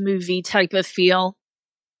this movie type of feel.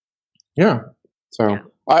 Yeah. So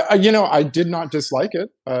I did not dislike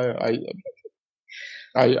it.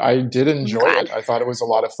 I did enjoy it. I thought it was a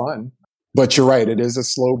lot of fun. But you're right; it is a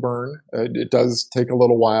slow burn. It does take a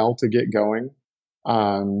little while to get going.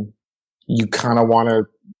 You kind of want to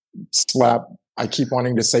slap. I keep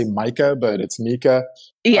wanting to say Micah, but it's Mika.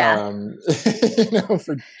 Yeah.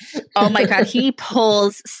 Oh my God, he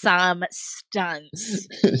pulls some stunts.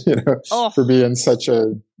 For being such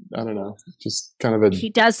a, I don't know, just kind of a. He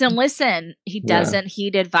doesn't listen. He doesn't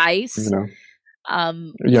heed advice. He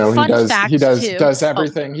does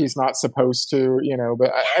everything he's not supposed to.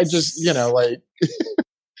 But I just, like.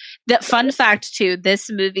 That fun fact too,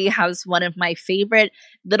 this movie has one of my favorite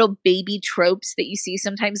little baby tropes that you see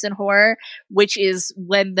sometimes in horror, which is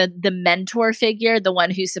when the mentor figure, the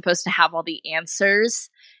one who's supposed to have all the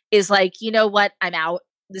answers, is like, you know what, I'm out.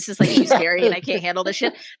 this is like too scary and I can't handle this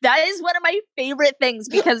shit. That is one of my favorite things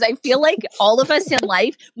because I feel like all of us in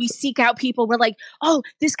life, we seek out people. We're like, oh,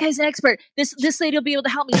 this guy's an expert. This lady will be able to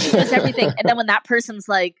help me. She does everything. And then when that person's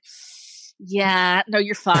like, yeah, no,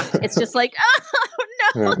 you're fucked. It's just like,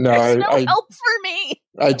 oh no, there's no help for me.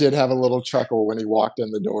 I did have a little chuckle when he walked in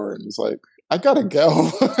the door and was like, I gotta go.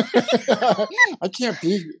 I can't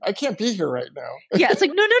be here right now. Yeah, it's like,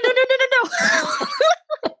 no.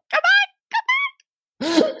 Come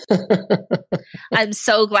back. I'm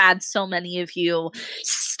so glad so many of you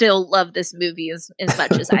still love this movie as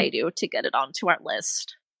much as I do to get it onto our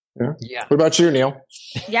list. Yeah. What about you, Neil?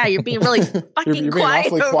 Yeah, you're being really fucking you're being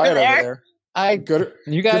awfully quiet over there.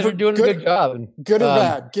 You guys are doing a good job. Good or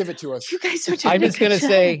bad, give it to us. You guys are doing I'm just going to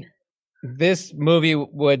say this movie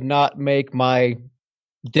did not make my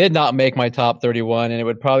top 31, and it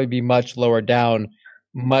would probably be much lower down,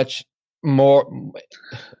 much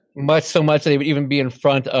so much that it would even be in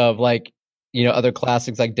front of other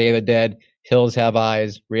classics like Day of the Dead, Hills Have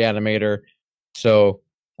Eyes, Reanimator. So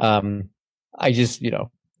I just,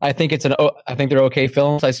 I think they're okay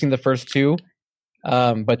films. I've seen the first two.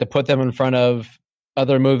 But to put them in front of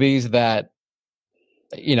other movies that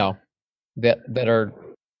are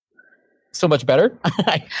so much better.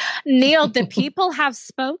 Neil, the people have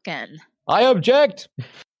spoken. I object.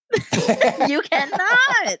 You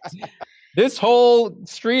cannot. This whole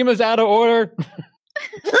stream is out of order.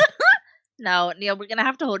 No, Neil, we're going to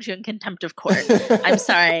have to hold you in contempt of court. I'm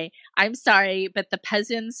sorry, but the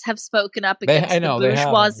peasants have spoken up against the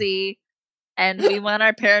bourgeoisie. And we want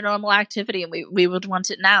our Paranormal Activity, and we would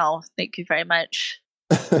want it now. Thank you very much.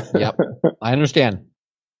 Yep, I understand.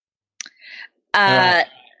 I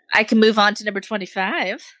can move on to number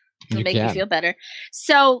 25. It'll make you feel better.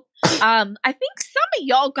 So, I think some of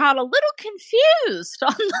y'all got a little confused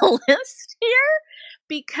on the list here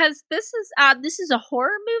because this is a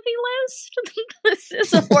horror movie list. This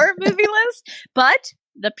is a horror movie list, but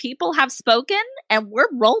the people have spoken, and we're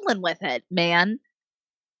rolling with it, man.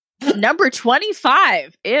 Number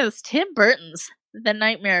 25 is Tim Burton's The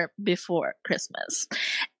Nightmare Before Christmas.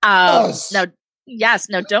 Now,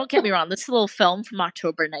 don't get me wrong. This is a little film from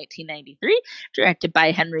October 1993, directed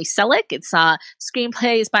by Henry Selick. It's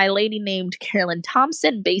screenplays by a lady named Carolyn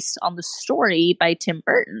Thompson, based on the story by Tim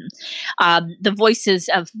Burton. The voices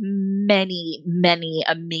of many, many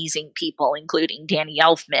amazing people, including Danny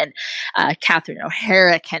Elfman, Catherine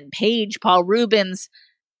O'Hara, Ken Page, Paul Rubens,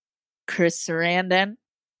 Chris Sarandon.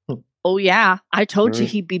 Oh yeah, I told you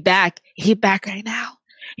he'd be back. He's back right now.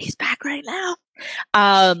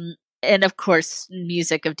 And of course,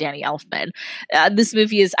 music of Danny Elfman. This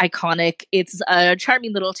movie is iconic. It's a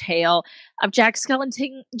charming little tale of Jack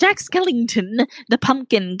Skellington, the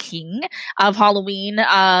Pumpkin King of Halloween,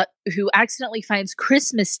 who accidentally finds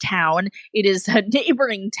Christmas Town. It is a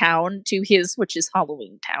neighboring town to his, which is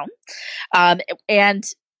Halloween Town. And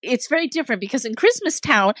it's very different because in Christmas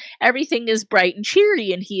Town, everything is bright and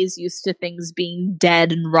cheery, and he is used to things being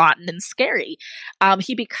dead and rotten and scary.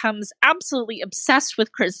 He becomes absolutely obsessed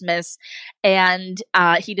with Christmas, and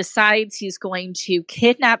he decides he's going to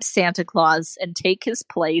kidnap Santa Claus and take his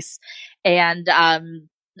place, and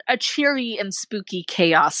a cheery and spooky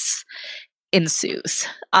chaos ensues.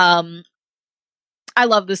 I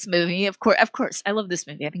love this movie. Of course, I love this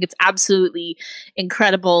movie. I think it's absolutely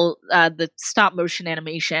incredible. The stop motion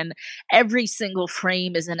animation, every single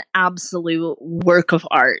frame is an absolute work of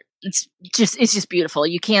art. It's just beautiful.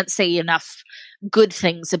 You can't say enough good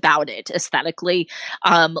things about it aesthetically.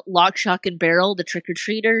 Lock, Shock, and Barrel, the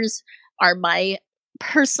trick-or-treaters, are my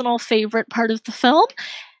personal favorite part of the film.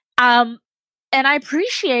 And I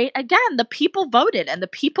appreciate, again, the people voted and the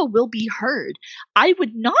people will be heard. I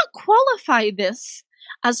would not qualify this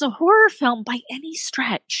as a horror film by any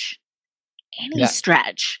stretch.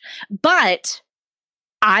 Stretch. But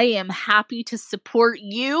I am happy to support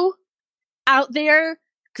you out there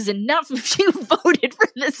because enough of you voted for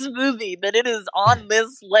this movie that it is on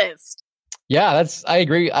this list. Yeah, I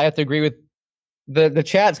agree. I have to agree with the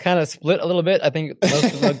chat's kind of split a little bit. I think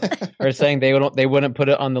most of them are saying they wouldn't put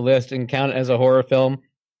it on the list and count it as a horror film.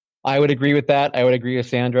 I would agree with that. I would agree with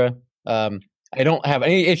Sandra. I don't have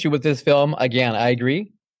any issue with this film. Again, I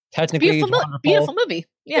agree. Technically, beautiful movie.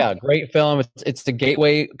 Yeah, great film. It's the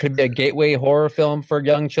gateway. Could be a gateway horror film for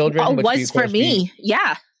young children. Oh, was for me.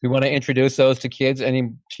 Yeah. We want to introduce those to kids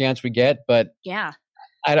any chance we get, but yeah.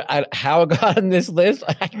 How it got on this list,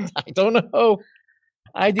 I don't know.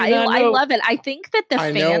 I do not know. I love it. I think that the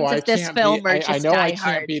fans of this film are just diehard. I know I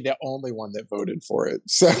can't be the only one that voted for it.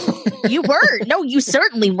 So you were. No, you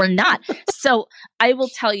certainly were not. So I will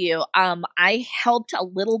tell you, I helped a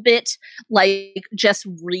little bit, like just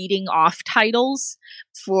reading off titles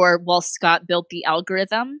while Scott built the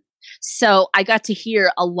algorithm. So I got to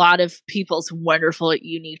hear a lot of people's wonderful,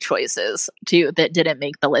 unique choices too that didn't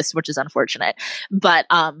make the list, which is unfortunate. But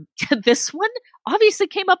this one obviously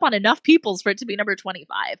came up on enough people's for it to be number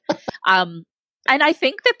 25. And I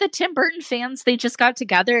think that the Tim Burton fans, they just got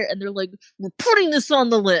together and they're like, we're putting this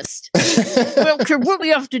on the list. We don't care what we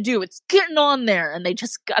have to do. It's getting on there. And they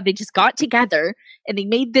just got together and they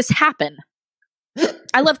made this happen.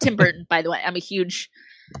 I love Tim Burton, by the way. I'm a huge...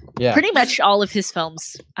 Yeah, pretty much all of his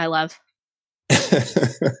films I love.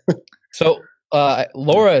 So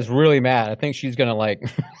Laura is really mad. I think she's gonna like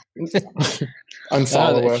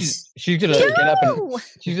unfollow us. She's gonna get up and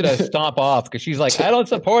she's gonna stomp off because she's like, I don't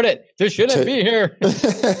support it. This shouldn't be here.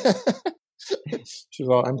 She's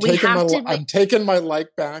all, I'm taking my like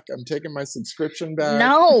back. I'm taking my subscription back.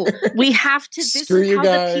 No, we have to. This is how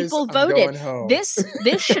the people voted.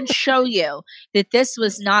 This should show you that this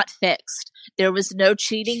was not fixed. There was no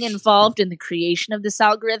cheating involved in the creation of this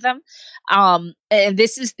algorithm. And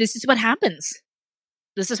this is what happens.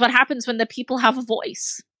 This is what happens when the people have a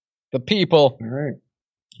voice. The people. All right.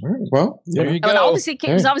 Well, there you go. And obviously,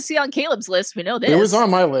 it was obviously on Caleb's list. We know this. It was on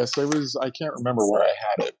my list. I can't remember where I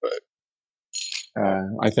had it, but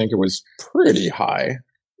I think it was pretty high.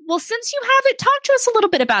 Well, since you have it, talk to us a little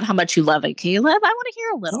bit about how much you love it, Caleb. I want to hear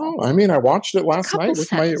a little. Oh, I mean, I watched it last night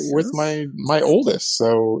with my oldest.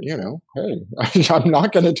 So, hey, I'm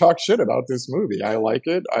not going to talk shit about this movie. I like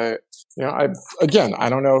it. I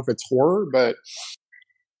don't know if it's horror, but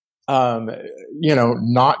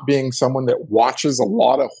not being someone that watches a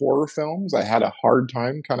lot of horror films, I had a hard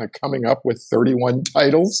time kind of coming up with 31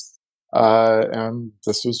 titles. And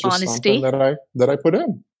this was just something that I put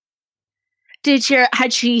in.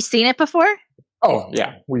 Had she seen it before? Oh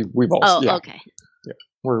yeah, we've all. Oh, yeah. Okay. Yeah,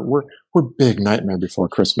 we're big Nightmare Before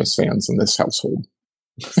Christmas fans in this household.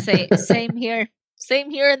 Same here.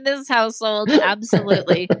 Same here in this household.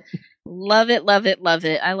 Absolutely, love it, love it, love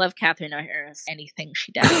it. I love Catherine O'Hara's anything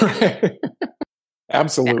she does.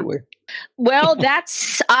 Absolutely. Yeah. Well,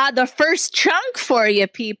 that's the first chunk for you,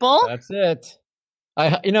 people. That's it.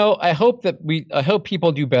 I hope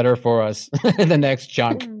people do better for us in the next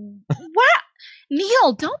chunk. What?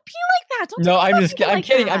 Neil, don't be like that. I'm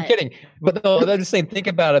kidding. I'm kidding. But though, I'm just saying, think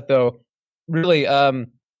about it though. Really,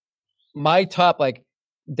 my top, like,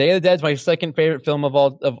 Day of the Dead is my second favorite film of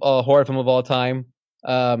horror film of all time.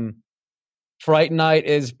 Fright Night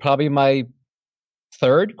is probably my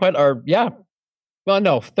third, fourth.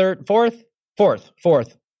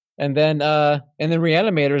 And then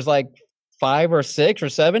Reanimator is like 5 or 6 or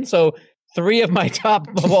 7. So 3 of my top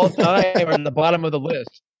of all time are at the bottom of the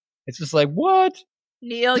list. It's just like, what?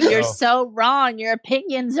 Neil, you're so wrong. Your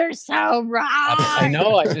opinions are so wrong. I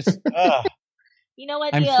know. I just. You know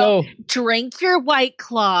what, Neil? Drink your White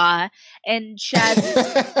Claw and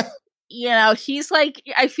just. He's like,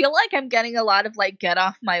 I feel like I'm getting a lot of like get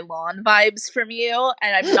off my lawn vibes from you,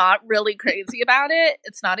 and I'm not really crazy about it.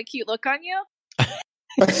 It's not a cute look on you.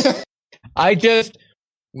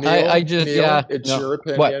 Neil, yeah. It's your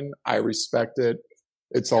opinion. What? I respect it.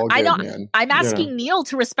 It's all good, man. I'm asking Neil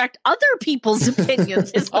to respect other people's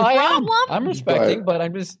opinions. Is the problem? I'm respecting, but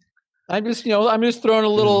I'm just throwing a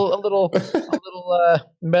little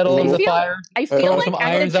metal in the fire. I feel like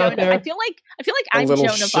I'm Joan. I feel like I'm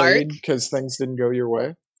Joan of Arc because things didn't go your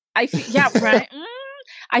way. Yeah, right.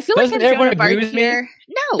 I feel like I'm Joan of Arc here.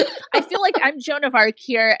 No, I feel like I'm Joan of Arc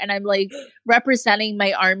here, and I'm like representing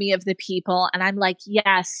my army of the people, and I'm like,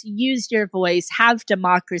 yes, use your voice, have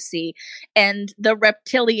democracy, and the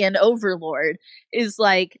reptilian overlord is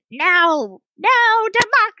like, no,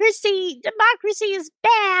 democracy is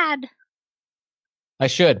bad. I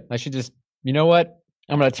should just, you know what?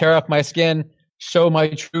 I'm gonna tear off my skin, show my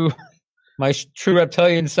true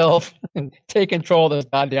reptilian self, and take control of this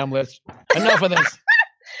goddamn list. Enough of this.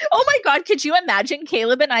 Oh my God, could you imagine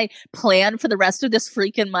Caleb and I plan for the rest of this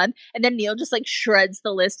freaking month, and then Neil just like shreds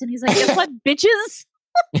the list and he's like, guess what, bitches?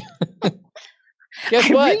 Guess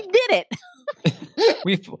what? I redid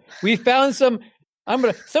it. we found some.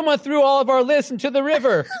 Someone threw all of our lists into the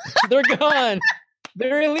river. They're gone.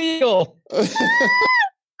 They're illegal.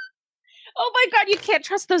 Oh my God, you can't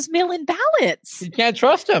trust those mail-in ballots. You can't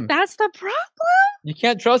trust them. That's the problem. You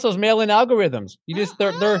can't trust those mail-in algorithms. You just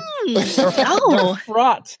they're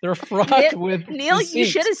fraught. They're fraught with Neil,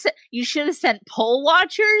 deceit. you should have sent poll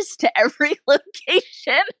watchers to every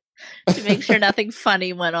location to make sure nothing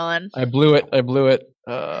funny went on. I blew it.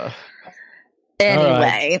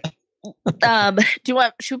 Anyway,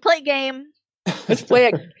 should we play a game? Let's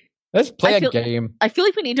play a game. I feel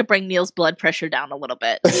like we need to bring Neil's blood pressure down a little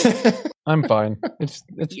bit. I'm fine. It's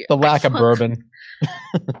the lack of bourbon.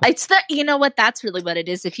 It's you know what? That's really what it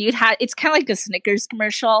is. If you'd had, it's kind of like a Snickers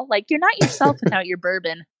commercial. Like, you're not yourself without your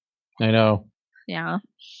bourbon. I know. Yeah.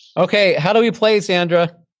 Okay, how do we play,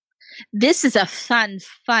 Sandra? This is a fun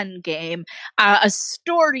game, a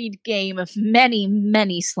storied game of many,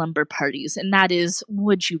 many slumber parties, and that is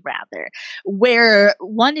Would You Rather, where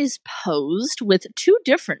one is posed with two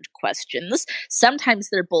different questions. Sometimes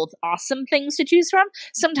they're both awesome things to choose from.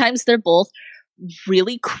 Sometimes they're both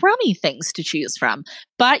really crummy things to choose from.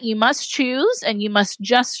 But you must choose, and you must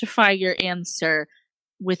justify your answer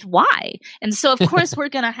with why. And so, of course, we're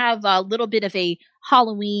going to have a little bit of a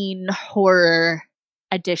Halloween horror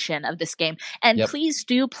edition of this game, and please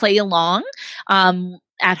do play along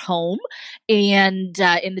at home and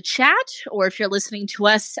in the chat, or if you're listening to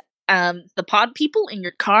us, the pod people in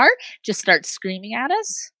your car, just start screaming at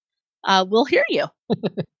us. We'll hear you.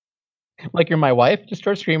 Like you're my wife, just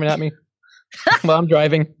start screaming at me while I'm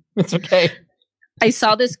driving. It's okay. I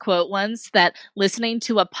saw this quote once that listening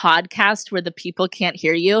to a podcast where the people can't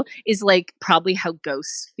hear you is like probably how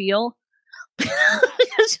ghosts feel.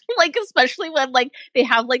 Like, especially when like they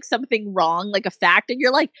have like something wrong, like a fact, and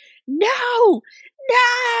you're like, no.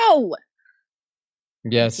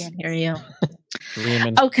 Yes, I can't hear you.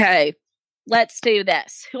 Dreaming. Okay, let's do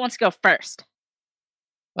this. Who wants to go first?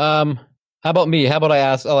 How about me? How about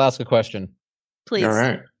I'll ask a question. Please. All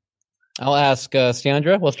right. I'll ask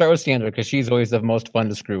Sandra. We'll start with Sandra because she's always the most fun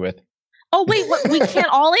to screw with. Oh wait, what? We can't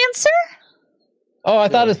all answer? Oh, I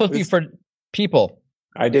thought it was supposed to be for people.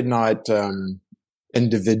 I did not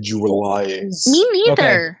individualize. Me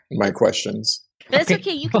neither. My questions. But it's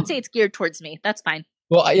okay. You can say it's geared towards me. That's fine.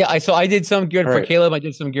 Well, yeah. So I did some geared for Caleb. I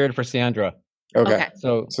did some geared for Sandra. Okay.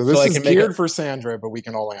 So this is geared for Sandra, but we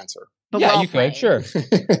can all answer. But yeah, you could. Sure.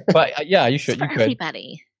 But yeah, you should. It's for you could.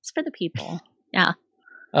 Everybody. It's for the people. Yeah.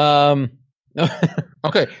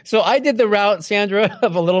 Okay. So I did the route, Sandra,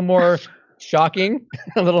 of a little more shocking,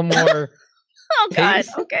 a little more. Oh God.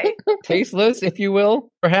 Okay. Tasteless, if you will,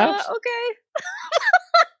 perhaps. Okay.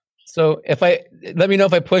 So let me know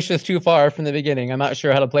if I push this too far from the beginning. I'm not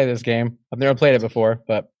sure how to play this game. I've never played it before,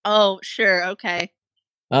 but. Oh, sure. Okay.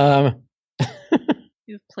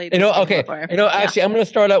 You've played. Okay. Before. Actually, I'm going to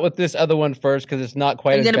start out with this other one first because it's not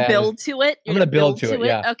quite as bad. You're going to build to it. I'm going to build to it.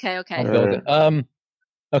 Yeah. Okay. I'll build it.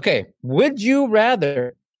 Okay. Would you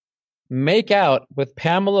rather make out with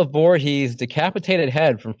Pamela Voorhees' decapitated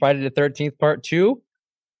head from Friday the 13th Part 2,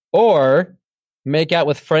 or make out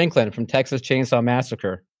with Franklin from Texas Chainsaw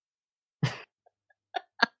Massacre?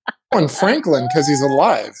 On Franklin because he's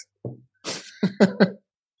alive.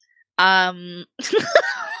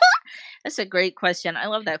 That's a great question. I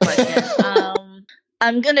love that question.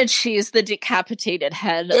 I'm gonna choose the decapitated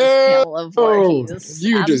head of Pamela Voorhees.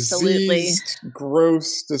 You diseased,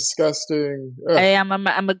 gross, disgusting. Ugh.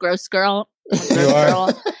 I'm a gross girl.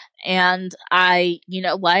 And you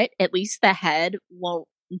know what? At least the head won't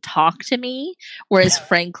talk to me, whereas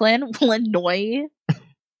Franklin will annoy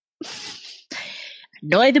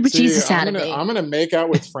the bejesus out of me. I'm gonna make out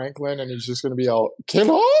with Franklin, and he's just gonna be all,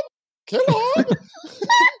 kill him.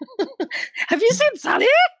 Have you seen Sunny?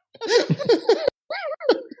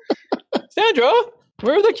 Sandra,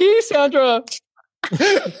 where are the keys, Sandra?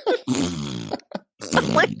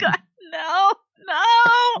 Oh my God, no.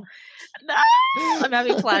 I'm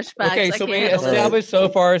having flashbacks. Okay, so we established so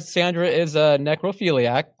far Sandra is a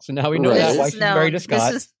necrophiliac, so now we know that why she's married to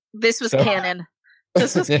Scott. This was canon.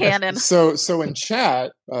 This was canon. So in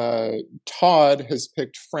chat, Todd has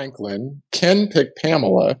picked Franklin. Ken picked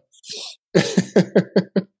Pamela.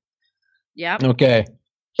 Yep. Okay.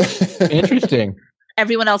 Interesting.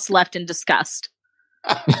 Everyone else left in disgust.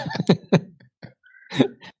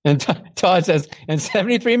 And Todd says, and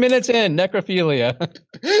 73 minutes in, necrophilia.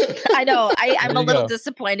 I know. I'm a little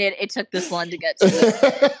disappointed it took this long to get to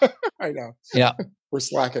it. I know. Yeah. We're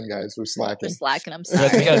slacking, guys. We're slacking. I'm sorry.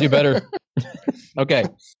 We gotta do better. Okay.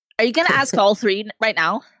 Are you going to ask all three right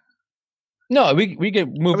now? No, we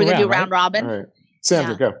can move around. We're going to do round robin? All right.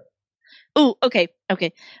 Sandra, go. Oh, okay.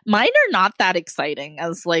 Mine are not that exciting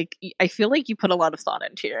as I feel like you put a lot of thought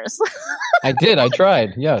into yours. I did. I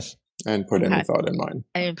tried. Yes. And put any thought in mine.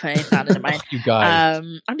 I didn't put any thought into mine. You guys.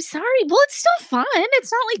 I'm sorry. Well, it's still fun.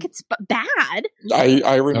 It's not like it's bad.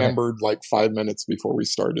 I remembered 5 minutes before we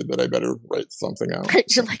started that I better write something out.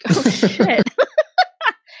 You're like, oh shit.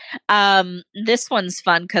 This one's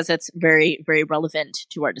fun because it's very, very relevant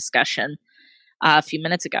to our discussion a few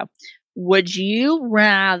minutes ago. Would you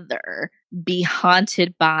rather be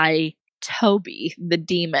haunted by Toby, the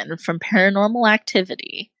demon from Paranormal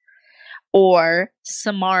Activity, or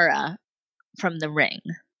Samara from The Ring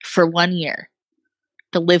for 1 year?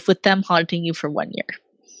 To live with them haunting you for 1 year.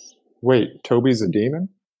 Wait, Toby's a demon?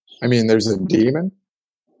 I mean, there's a demon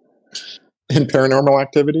in Paranormal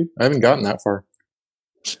Activity? I haven't gotten that far.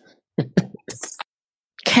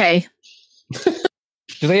 Okay.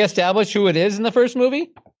 Do they establish who it is in the first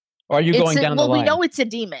movie? Or are you going down the line? Well, we know it's a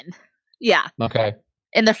demon. Yeah. Okay.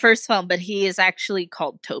 In the first film, but he is actually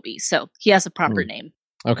called Toby, so he has a proper name.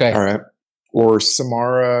 Okay. All right. Or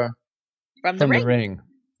Samara From The Ring.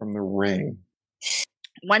 From The Ring.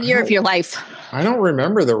 1 year of your life. I don't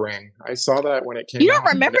remember The Ring. I saw that when it came out. You don't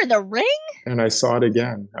remember The Ring? And I saw it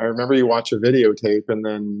again. I remember you watch a videotape and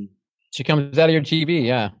then she comes out of your TV,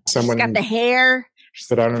 yeah. Someone, she's got the hair.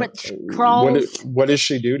 But I don't know. What does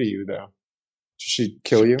she do to you, though? Does she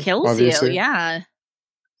kill you? Kills obviously? You, yeah.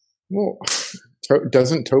 Well,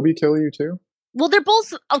 doesn't Toby kill you, too? Well, they're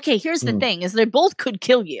both... Okay, here's the thing, is they both could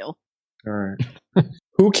kill you. All right.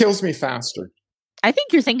 Who kills me faster? I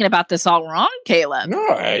think you're thinking about this all wrong, Caleb. No,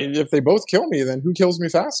 if they both kill me, then who kills me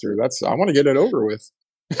faster? I want to get it over with.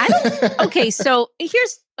 Okay, so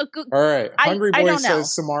here's a good. All right, Hungry Boy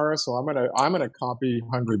says Samara, so I'm gonna copy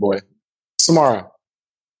Hungry Boy. Samara.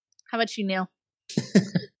 How about you, Neil?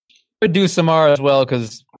 Would do Samara as well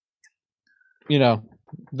because, The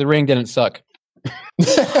Ring didn't suck.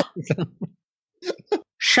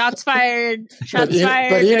 Shots fired. Shots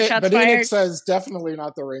fired. But Enoch says definitely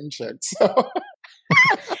not The Ring chick.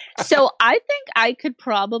 So I think I could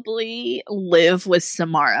probably live with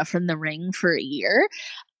Samara from The Ring for a year.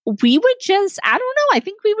 We would just, I don't know, I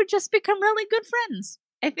think we would just become really good friends.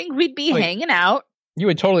 I think we'd be hanging out. You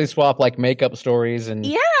would totally swap like makeup stories and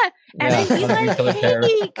I'd be like,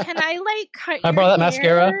 hey, can I cut your borrow that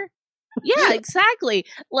hair? mascara? Yeah, exactly.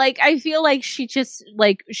 Like I feel like she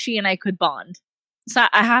and I could bond. So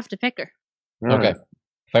I have to pick her. Okay.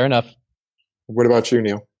 Fair enough. What about you,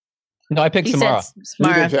 Neil? No, I picked Samara.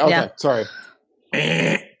 Samara. Okay, yeah. Sorry.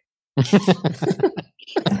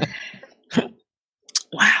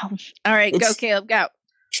 Wow. All right, go, Caleb, go.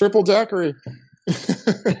 Triple daiquiri.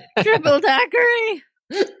 Triple daiquiri.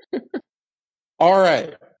 All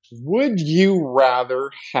right. Would you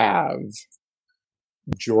rather have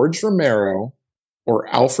George Romero or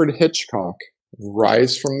Alfred Hitchcock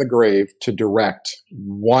rise from the grave to direct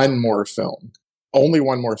one more film? Only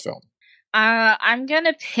one more film. I'm going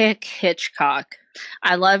to pick Hitchcock.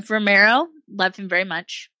 I love Romero. Love him very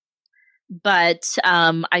much. But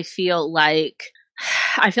I feel like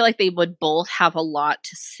they would both have a lot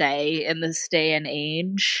to say in this day and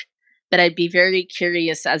age. But I'd be very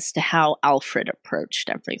curious as to how Alfred approached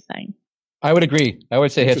everything. I would agree. I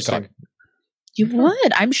would say Hitchcock. You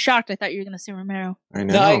would? I'm shocked. I thought you were going to say Romero. I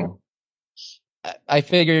know. No, I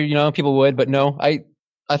figure, people would, but no. I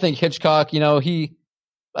think Hitchcock,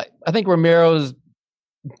 I think Romero's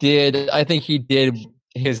I think he did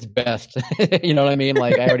his best. You know what I mean?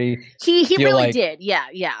 Like I already he really did.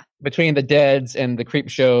 Yeah. Between the Deads and the Creep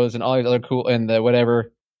Shows and all these other cool and the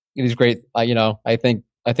whatever, these great. I think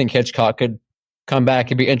Hitchcock could come back.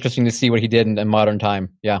 It'd be interesting to see what he did in modern time.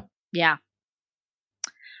 Yeah. Yeah.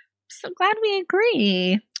 So glad we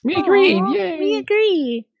agree. We agreed. Yay. We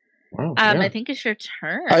agree. Wow, I think it's your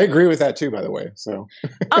turn. I agree with that too, by the way. So.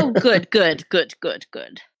 Oh, good.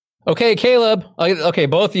 Okay, Caleb. Okay,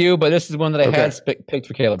 both of you, but this is one that I had picked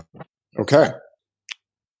for Caleb. Okay.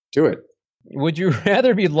 Do it. Would you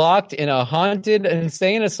rather be locked in a haunted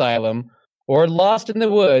insane asylum or lost in the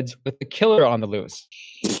woods with the killer on the loose?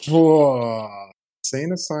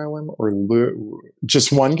 Insane asylum or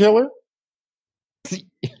just one killer?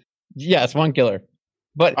 Yes, one killer.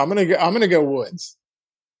 But I'm gonna go woods.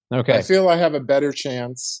 Okay. I feel I have a better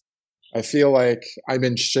chance. I feel like I'm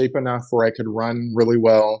in shape enough where I could run really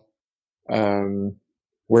well.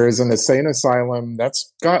 Whereas an insane asylum,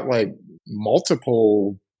 that's got like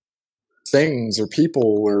multiple things or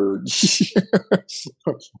people or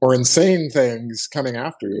or insane things coming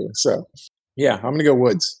after you. So yeah, I'm gonna go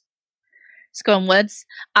woods. It's going woods.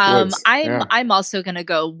 I'm also gonna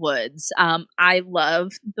go woods. I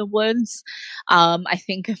love the woods. I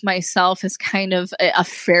think of myself as kind of a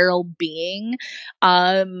feral being.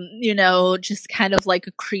 Just kind of like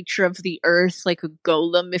a creature of the earth, like a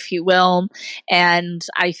golem, if you will. And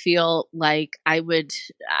I feel like I would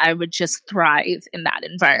just thrive in that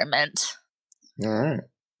environment. All right.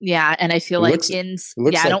 Yeah, and I feel I don't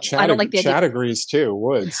like the idea. Chad agrees too.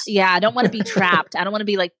 Woods. Yeah, I don't want to be trapped. I don't want to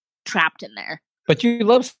be like trapped in there. But you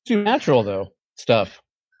love supernatural though stuff.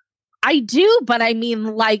 I do, but I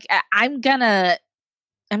mean, like I'm gonna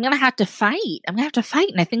I'm gonna have to fight. And I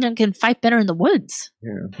think I can fight better in the woods.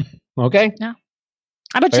 Yeah. Okay. How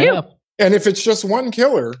about Fair you? enough. And if it's just one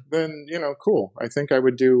killer, then cool. I think I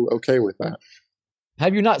would do okay with that.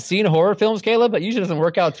 Have you not seen horror films, Caleb? It usually doesn't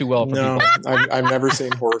work out too well for people. I've never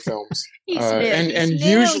seen horror films. And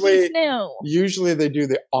usually they do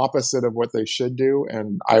the opposite of what they should do,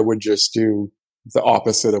 and I would just do the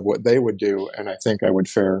opposite of what they would do, and I think I would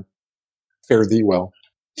fare thee well.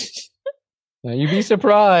 Now you'd be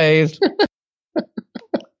surprised.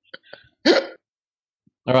 All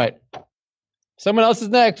right. Someone else is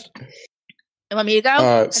next. You want me to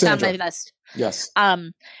go? It's on Sandra. my list. Yes.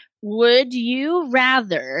 Would you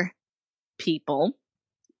rather people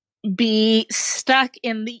be stuck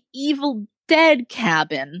in the Evil Dead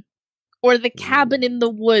cabin or the cabin in the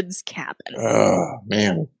woods cabin? Oh,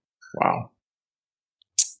 man. Wow.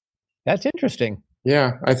 That's interesting.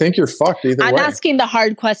 Yeah, I think you're fucked either way. I'm asking the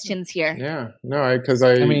hard questions here. Yeah, no, because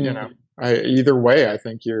I mean, either way, I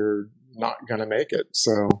think you're not gonna make it.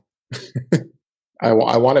 So I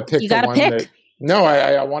want to pick the one that. No,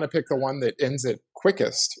 I want to pick the one that ends it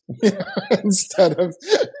quickest instead of.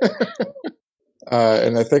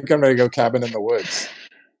 And I think I'm gonna go Cabin in the Woods.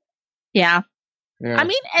 Yeah. Yeah. I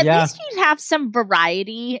mean, at least you have some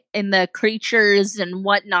variety in the creatures and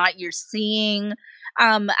whatnot you're seeing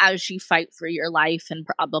as you fight for your life and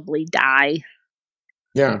probably die.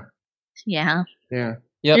 Yeah. Yeah. Yeah.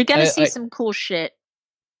 Yep. You're going to see some cool shit.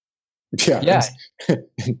 Yeah.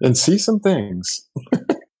 And see some things.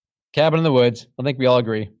 Cabin in the Woods. I think we all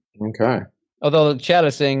agree. Okay. Although the chat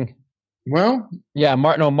is saying, well, yeah,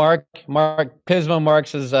 Mark Pismo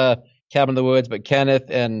marks as Cabin in the Woods, but Kenneth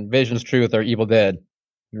and Vision's Truth are Evil Dead.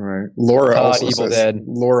 Right. Laura also says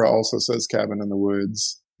says Cabin in the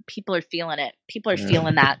Woods. People are feeling it. People are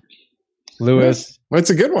feeling that. Lewis. Well, it's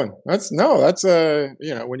a good one. That's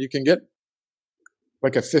when you can get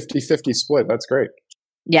like a 50-50 split, that's great.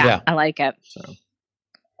 Yeah. I like it. So,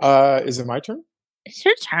 is it my turn? It's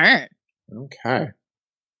your turn. Okay.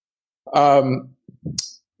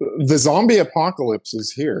 The zombie apocalypse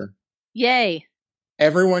is here. Yay.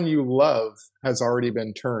 Everyone you love has already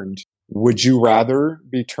been turned. Would you rather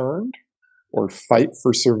be turned or fight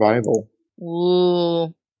for survival?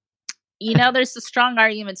 Ooh. There's a strong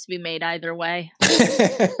argument to be made either way.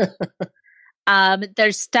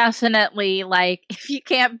 There's definitely like, if you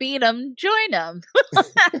can't beat them, join them.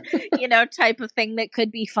 Type of thing that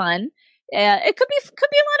could be fun. It could be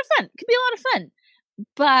a lot of fun.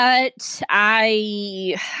 But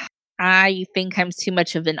I think I'm too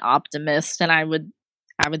much of an optimist, and I would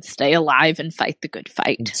stay alive and fight the good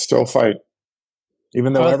fight. Still fight,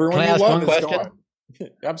 even though everyone you love is gone.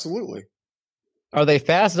 Absolutely. Are they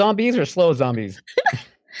fast zombies or slow zombies?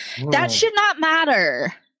 That should not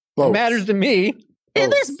matter. Both. It matters to me.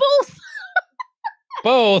 There's both.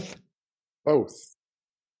 Both.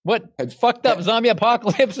 What fucked up zombie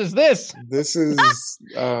apocalypse is this? This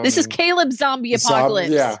is Caleb's zombie apocalypse.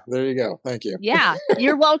 Yeah, there you go. Thank you. Yeah,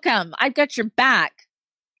 you're welcome. I got your back.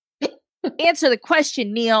 Answer the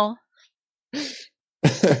question, Neil.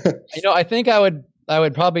 I think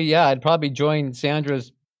I'd probably join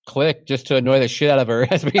Sandra's clique just to annoy the shit out of her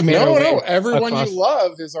as we made No, everyone you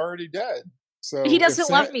love is already dead. So he doesn't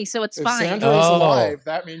love me, so it's fine. If Sandra is alive,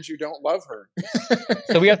 that means you don't love her.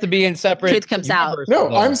 So we have to be in separate. Truth comes out. No,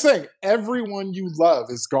 I'm saying everyone you love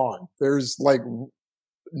is gone. There's like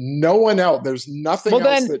no one else. There's nothing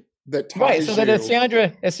else that ties right. So then if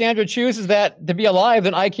Sandra chooses that to be alive,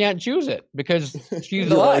 then I can't choose it because she's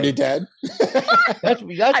You're alive. already dead. That's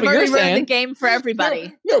what I've you're already saying. run the game for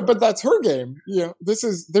everybody. No, but that's her game. There's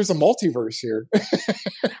a multiverse here.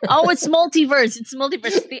 Oh, it's multiverse.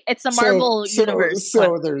 It's a Marvel universe.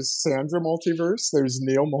 So there's Sandra multiverse. There's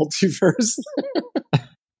Neil multiverse.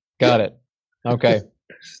 Got it. Okay.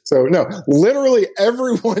 So no, literally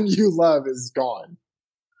everyone you love is gone.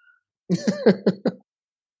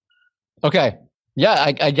 Okay.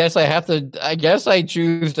 Yeah, I guess I have to. I guess I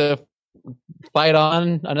choose to fight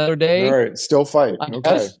on another day. All right, still fight. I Okay,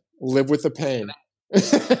 guess. live with the pain. And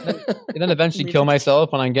then eventually kill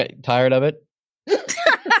myself when I get tired of it.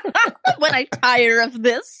 When I tire of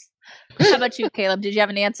this. How about you, Caleb? Did you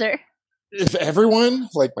have an answer? If everyone,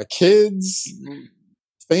 like my kids,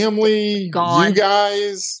 family, gone. You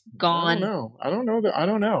guys, gone. I don't know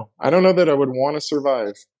that I would want to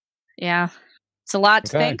survive. Yeah. It's a lot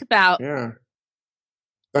to think about. Yeah.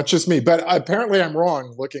 That's just me. But apparently I'm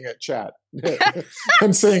wrong looking at chat.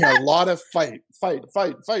 I'm saying a lot of fight. I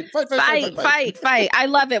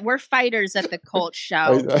love it. We're fighters at the Cult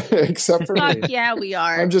Show. Except for me. Yeah, we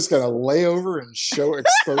are. I'm just gonna lay over and expose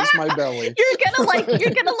my belly.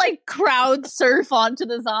 You're gonna crowd surf onto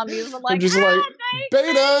the zombies. I'm just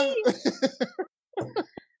beta.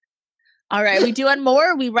 All right, we doing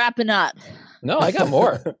more? Or we wrapping up? No, I got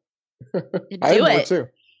more. I have more too.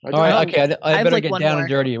 All right, okay. I better get down and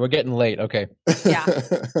dirty. We're getting late. Okay. Yeah.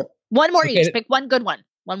 One more each. Pick one good one.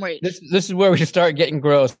 One more each. This is where we start getting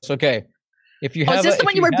gross. Okay. If you have, is this the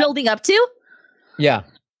one you were building up to? Yeah.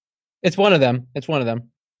 It's one of them.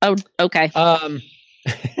 Oh, okay.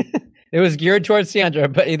 It was geared towards Sandra,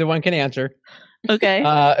 but either one can answer. Okay.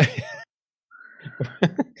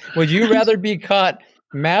 Would you rather be caught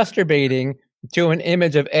masturbating to an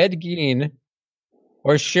image of Ed Gein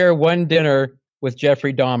or share one dinner with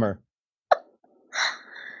Jeffrey Dahmer?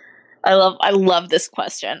 I love this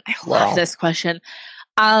question. I love this question.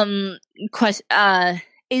 Is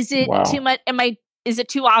it too much? Is it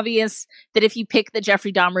too obvious that if you pick the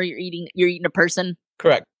Jeffrey Dahmer, you're eating a person?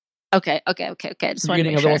 Correct. Okay. Just you're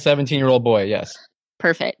eating a little 17-year-old boy. Yes.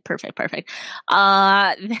 Perfect.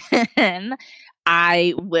 Then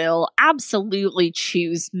I will absolutely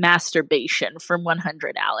choose masturbation from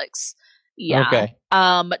 100, Alex. Yeah. Okay.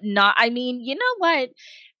 You know what?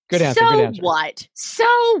 Good answer.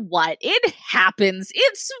 So what? It happens.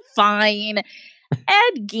 It's fine.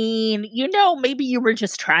 Ed Gein, maybe you were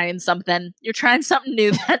just trying something. You're trying something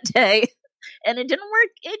new that day, and it didn't work.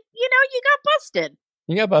 You got busted.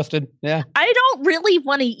 You got busted. Yeah. I don't really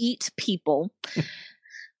want to eat people,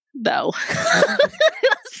 though.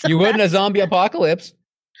 So you would in a zombie apocalypse.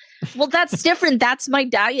 Well, that's different. That's my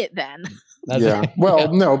diet then.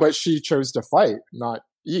 No, but she chose to fight, not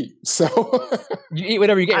eat. So you eat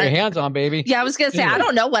whatever you get your hands on, baby. Yeah, I was gonna say I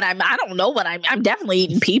don't know what I'm definitely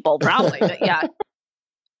eating people, probably. But yeah.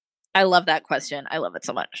 I love that question. I love it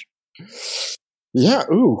so much. Yeah.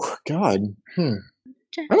 Ooh, God. I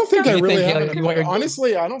don't think I really have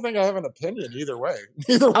honestly, I don't think I have an opinion either way.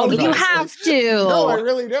 You have to. No, I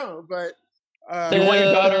really don't. But you want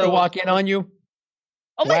your daughter to walk in on you?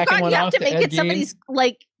 Oh my God, you have to make it somebody's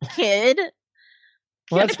kid.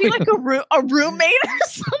 You have to be like a roommate or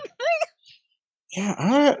something.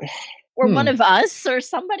 Yeah, or one of us or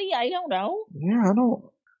somebody. I don't know. Yeah, I don't.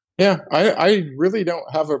 Yeah, I really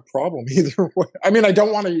don't have a problem either way. I mean, I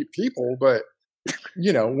don't want to eat people, but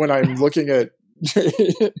when I'm looking at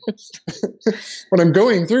when I'm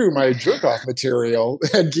going through my jerk-off material,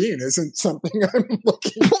 Ed Gein isn't something I'm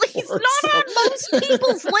looking for. He's not on most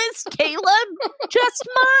people's list, Caleb. Just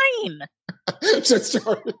mine. Just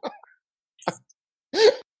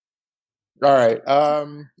all right.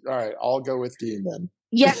 I'll go with Gein then.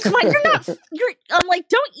 Yeah, come on. I'm like,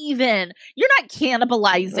 don't even. You're not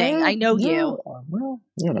cannibalizing. I know you. Well,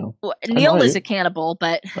 Neil is a cannibal,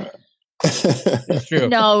 but. It's true.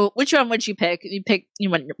 No, which one would you pick? You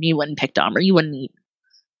wouldn't pick Dahmer. You wouldn't eat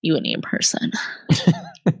a person.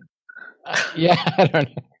 Yeah, I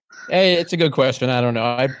don't know. Hey, it's a good question. I don't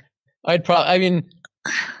know. I'd probably. I mean,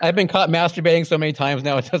 I've been caught masturbating so many times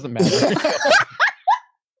now. It doesn't matter.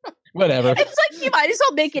 Whatever. It's like you might as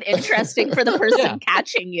well make it interesting for the person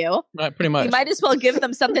catching you. Right, pretty much. You might as well give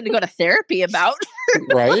them something to go to therapy about.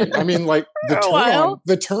 Right? I mean, like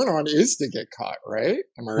the turn on is to get caught, right?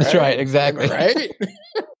 Am I right? That's right, exactly. Right?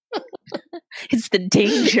 It's the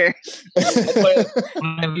danger.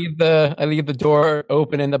 I leave the door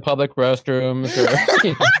open in the public restrooms.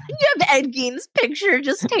 You have Ed Gein's picture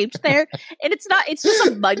just taped there, and it's just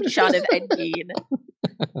a mugshot of Ed Gein.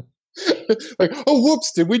 Like, oh,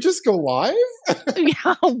 whoops, did we just go live?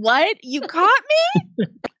 Yeah, what? You caught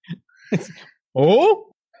me?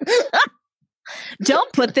 Oh?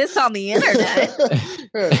 Don't put this on the internet.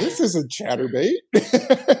 This isn't Chatterbait.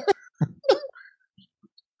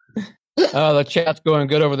 Oh, the chat's going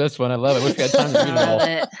good over this one. I love it. We've got time to read it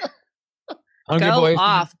all.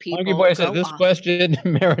 Hungry Boy said, this question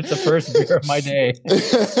merits the first beer of my day.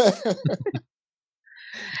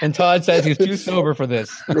 And Todd says he's too sober for this.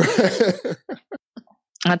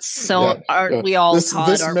 That's so. Aren't we all? This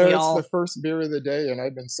merits the first beer of the day, and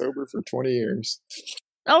I've been sober for 20 years.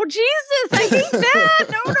 Oh Jesus! I hate that.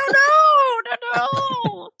 No.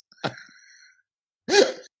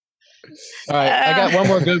 All right, I got one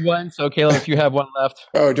more good one. So, Caleb, if you have one left.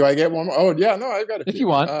 Oh, do I get one more? Oh, yeah. No, I've got a few. If you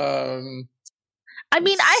want. I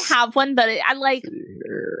mean, I have one, but I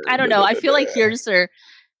don't know. I feel like yours are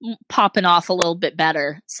popping off a little bit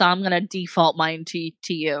better, so I'm gonna default mine to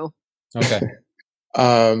you. Okay.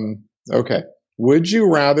 Okay. Would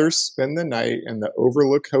you rather spend the night in the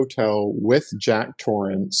Overlook Hotel with Jack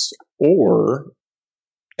Torrance or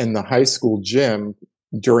in the high school gym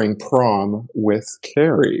during prom with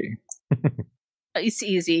Carrie? It's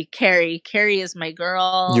easy. Carrie. Carrie is my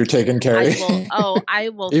girl. You're taking Carrie? I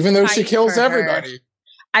will. Even though she kills everybody.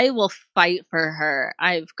 I will fight for her.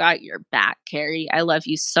 I've got your back, Carrie. I love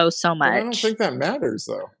you so much. But I don't think that matters,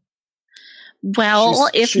 though. Well,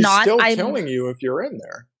 she's not, still killing you if you're in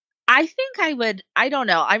there. I think I would. I don't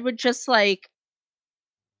know. I would just like.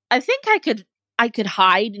 I think I could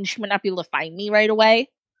hide, and she would not be able to find me right away.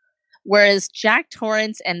 Whereas Jack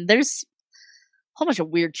Torrance, and there's a whole bunch of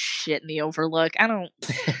weird shit in the Overlook. I don't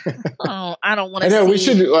want to. I know we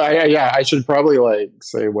should. I should probably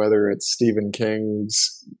say whether it's Stephen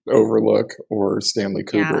King's Overlook or Stanley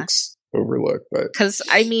Kubrick's Overlook, but because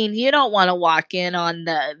I mean, you don't want to walk in on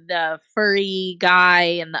the furry guy,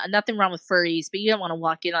 and nothing wrong with furries, but you don't want to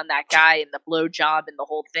walk in on that guy and the blowjob and the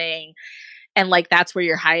whole thing, and that's where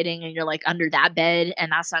you're hiding, and you're under that bed,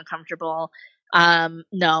 and that's uncomfortable.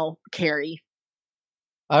 No, Carrie.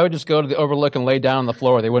 I would just go to the Overlook and lay down on the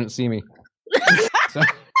floor. They wouldn't see me. For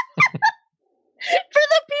the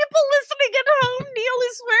people listening at home, Neil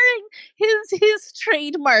is wearing his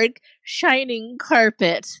trademark shining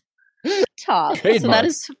carpet top. Trademark. So that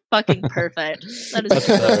is fucking perfect. That is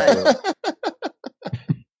perfect.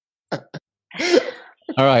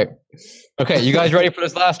 All right. Okay, you guys ready for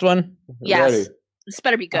this last one? Yes. Ready. This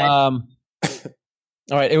better be good. All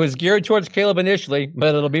right. It was geared towards Caleb initially,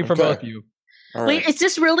 but it'll be for both of you. All Wait, right. is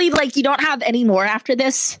this really you don't have any more after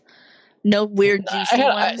this? No weird juicy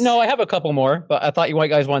ones? No, I have a couple more, but I thought you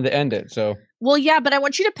guys wanted to end it. So. Well, yeah, but I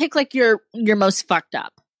want you to pick your most fucked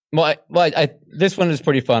up. Well, this one is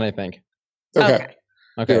pretty fun, I think. Okay.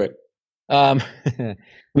 Do it.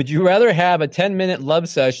 Would you rather have a 10-minute love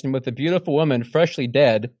session with a beautiful woman freshly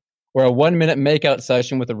dead, or a 1-minute makeout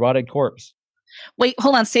session with a rotted corpse? Wait,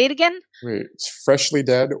 hold on. Say it again. Wait, it's freshly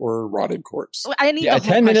dead or rotted corpse? I need a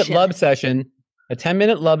 10-minute love session. A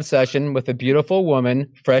 10-minute love session with a beautiful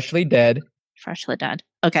woman freshly dead. Freshly dead.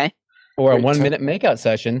 Okay. Or a 1-minute makeout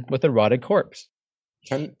session with a rotted corpse.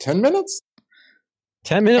 10 minutes?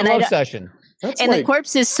 10-minute love session. And the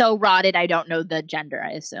corpse is so rotted, I don't know the gender,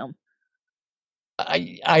 I assume.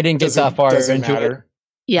 I didn't get that far into it.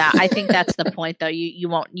 Yeah, I think that's the point, though. You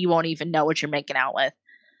won't even know what you're making out with.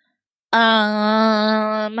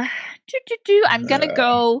 I'm gonna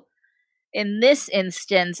go. In this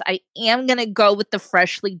instance, I am gonna go with the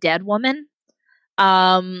freshly dead woman.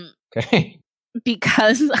 Okay.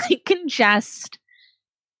 Because I can just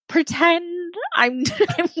pretend I'm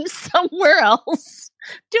somewhere else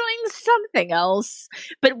doing something else.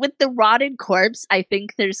 But with the rotted corpse, I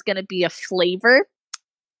think there's gonna be a flavor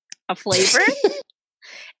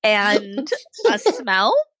and a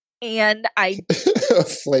smell. And a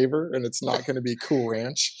flavor, and it's not going to be Cool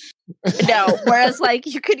Ranch. No, whereas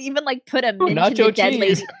you could even put a mint in the dead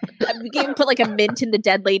lady. You can even put a mint in the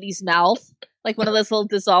dead lady's mouth, one of those little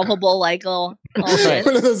dissolvable little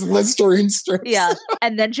one of those Listerine strips. Yeah,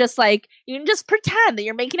 and then just you can just pretend that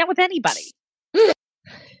you're making out with anybody.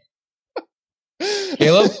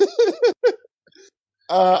 Caleb,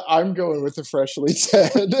 I'm going with the freshly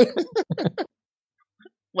dead.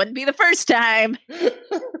 Wouldn't be the first time.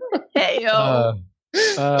 Hey yo.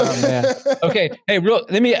 Man. Okay. Hey, I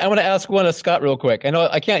want to ask one of Scott real quick. I know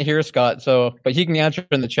I can't hear Scott, but he can answer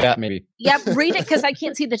in the chat maybe. Yep, read it because I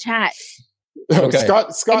can't see the chat. Okay.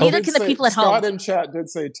 Scott neither can the people at home. Scott in chat did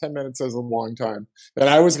say 10 minutes is a long time, and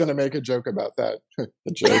I was going to make a joke about that. A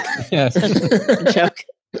joke. Yes.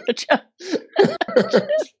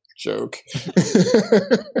 Joke.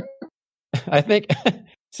 I think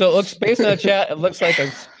so. It looks based on the chat. It looks like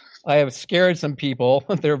I have scared some people.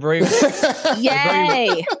 They're very,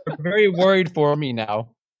 yay! Very worried for me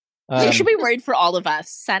now. You should be worried for all of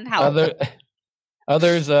us. Send help.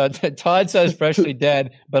 Others. Todd says freshly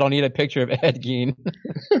dead, but I'll need a picture of Ed Gein.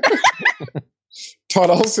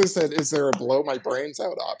 Todd also said, "Is there a blow my brains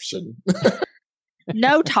out option?"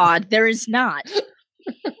 No, Todd, there is not.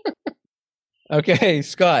 Okay,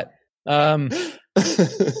 Scott.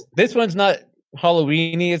 This one's not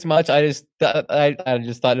Halloweeny as much. I just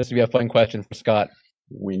thought this would be a fun question for Scott.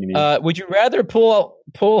 Would you rather pull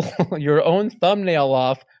your own thumbnail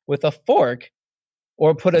off with a fork,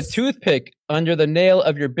 or put a toothpick under the nail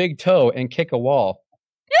of your big toe and kick a wall?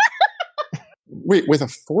 Wait, with a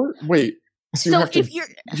fork? Wait. So you have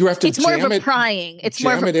to. It's more of a prying. It's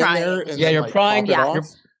more of a prying. Yeah, you're prying. Yeah,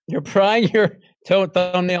 you're prying your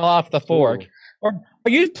thumbnail off the fork. Or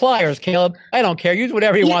use pliers, Caleb. I don't care. Use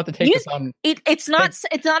whatever you want to take the thumb. It's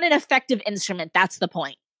not an effective instrument. That's the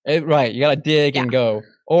point. Right. You got to dig and go.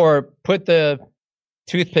 Or put the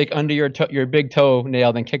toothpick under your big toe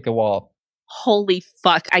nail, then kick the wall. Holy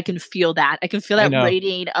fuck! I can feel that. I can feel that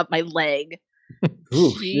radiating up my leg.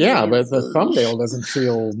 Ooh, yeah, but the thumbnail doesn't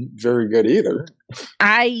feel very good either.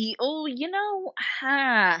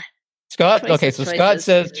 Scott. Choices. Scott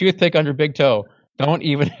says toothpick under big toe. Don't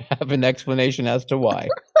even have an explanation as to why.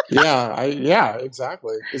 Yeah,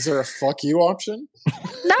 exactly. Is there a fuck you option?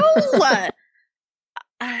 No.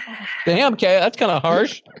 Damn, Kay, that's kind of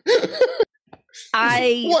harsh.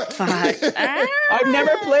 I've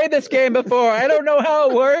never played this game before. I don't know how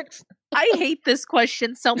it works. I hate this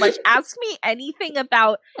question so much. Ask me anything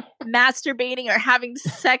about masturbating or having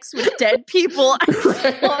sex with dead people. I'm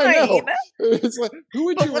fine. It's like, who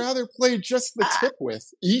would you rather play just the tip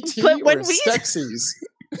with? E.T. or Skeksis?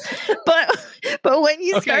 But when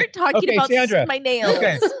you start talking about Sandra, my nails,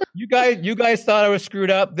 you guys thought I was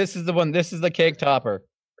screwed up. This is the one. This is the cake topper.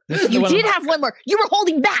 You did have one more. You were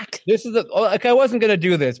holding back. This is I wasn't going to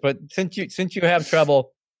do this, but since you have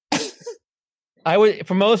trouble, I would.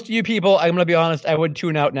 For most of you people, I'm going to be honest. I would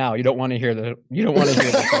tune out now. You don't want to hear You don't want to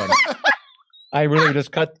hear this one. I really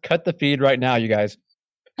just cut the feed right now, you guys.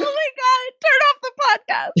 Oh my God! Turn off the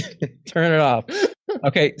podcast. Turn it off.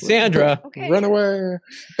 Okay, Sandra. Okay. Run away.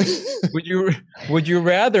 Would you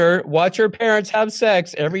rather watch your parents have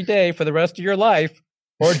sex every day for the rest of your life,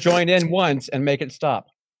 or join in once and make it stop?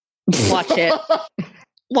 Watch it.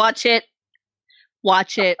 Watch it.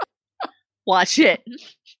 Watch it. Watch it.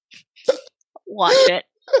 Watch it.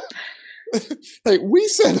 Hey, we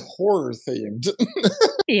said horror themed.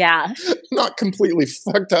 Yeah. Not completely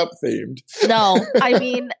fucked up themed. No, I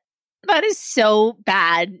mean, that is so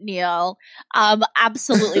bad, Neil.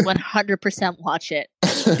 Absolutely 100% watch it.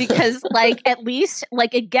 Because, at least,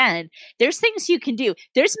 again, there's things you can do.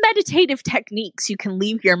 There's meditative techniques you can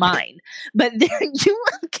leave your mind. But you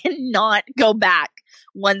cannot go back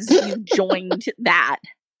once you've joined that.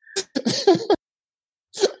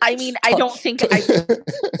 I mean, I don't think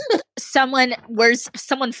someone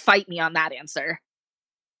fight me on that answer.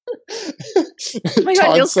 Oh my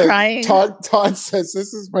God, Neil's crying. Todd says,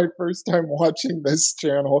 "This is my first time watching this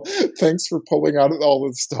channel. Thanks for pulling out all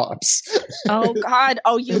the stops." Oh God!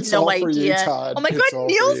 Oh, you have no idea. You, Todd. Oh my God,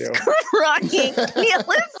 Neil's crying. Neil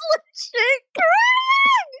is legit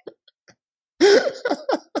crying.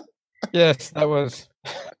 Yes, that was.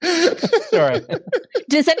 Sorry.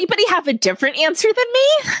 Does anybody have a different answer than me?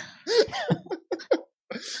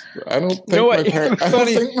 I don't think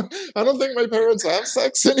I don't think my parents have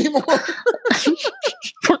sex anymore.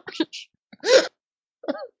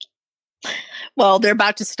 Well, they're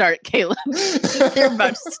about to start, Caleb. They're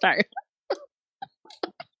about to start.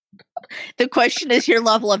 The question is your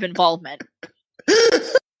level of involvement.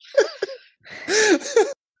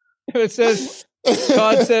 It says,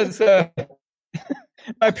 Todd says,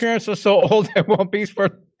 my parents are so old it won't be for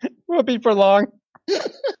long.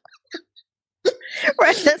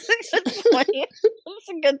 Right, that's a good point. That's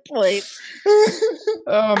a good point.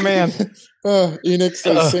 Oh man. Enoch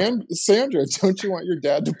says, Sandra, don't you want your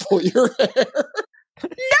dad to pull your hair? No!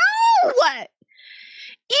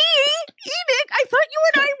 Enoch, I thought you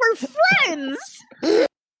and I were friends.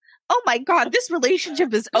 Oh my God, this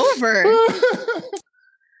relationship is over.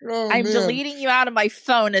 I'm deleting you out of my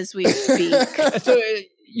phone as we speak. So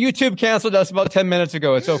YouTube canceled us about 10 minutes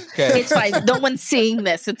ago. It's okay. It's fine. No one's seeing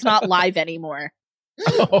this. It's not live anymore.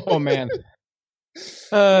 Oh man.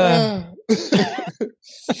 Wow.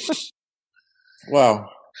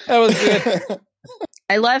 That was good.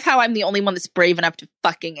 I love how I'm the only one that's brave enough to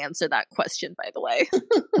fucking answer that question, by the way.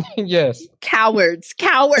 Yes. Cowards.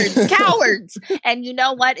 And you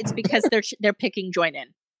know what? It's because they're picking join in.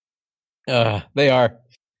 They are.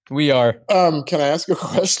 We are. Can I ask a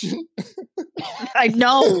question? I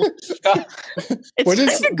know. It's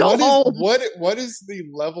time to go home. What is the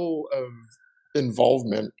level of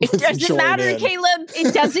involvement? It doesn't matter, Caleb.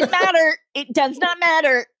 It doesn't matter. It does not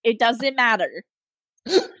matter. It doesn't matter.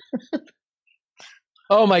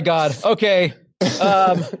 Oh my God. Okay.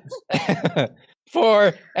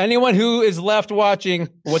 For anyone who is left watching,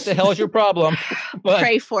 what the hell is your problem? But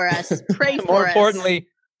pray for us. Pray for us. More importantly,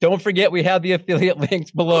 don't forget we have the affiliate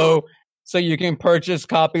links below so you can purchase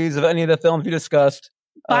copies of any of the films we discussed.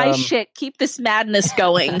 Buy shit. Keep this madness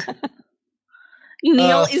going.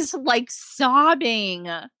 Neil is sobbing.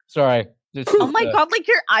 Sorry. Oh my God,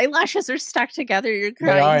 your eyelashes are stuck together. You're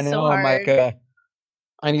crying so hard.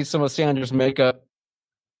 I need some of Sandra's makeup.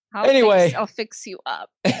 I'll fix you up.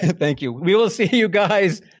 Thank you. We will see you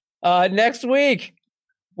guys next week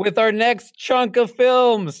with our next chunk of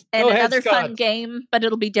films. And another fun game, but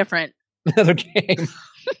it'll be different. Another game.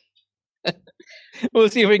 We'll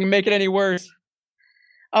see if we can make it any worse.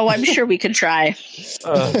 Oh, I'm sure we could try.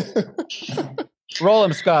 Roll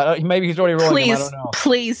him, Scott. Maybe he's already rolling him. I don't know.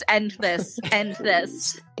 Please end this. End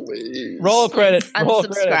this. Please. Roll credit.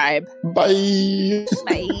 Unsubscribe. Bye.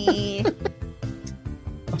 Bye.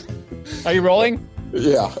 Are you rolling?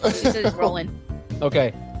 Yeah. He's rolling.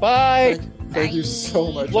 Okay. Bye. Thank you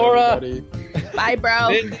so much, Laura. everybody. Bye, bro.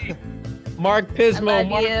 Cindy, Mark Pismo,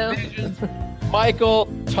 Mark Visions, Michael,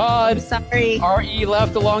 Todd. Sorry. R.E.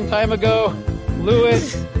 left a long time ago.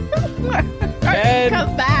 Lewis. Ed.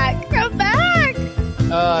 Come back. Come back.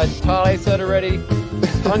 Todd, I said already.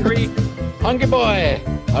 Hungry boy.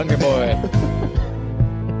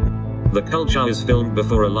 The Culture is filmed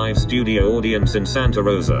before a live studio audience in Santa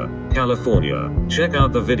Rosa, California. Check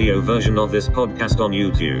out the video version of this podcast on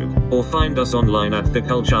YouTube, or find us online at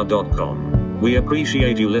theculture.com. We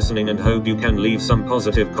appreciate you listening and hope you can leave some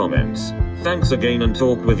positive comments. Thanks again and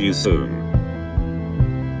talk with you soon.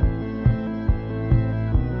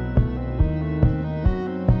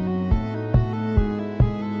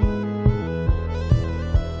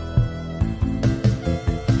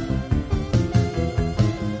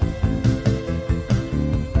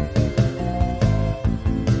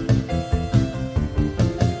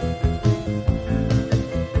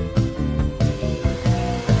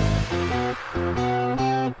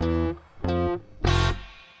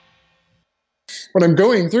 When I'm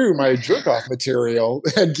going through my jerk-off material,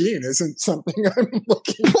 Ed Gein isn't something I'm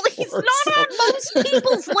looking for. He's not on most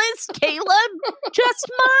people's list, Caleb.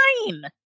 Just mine.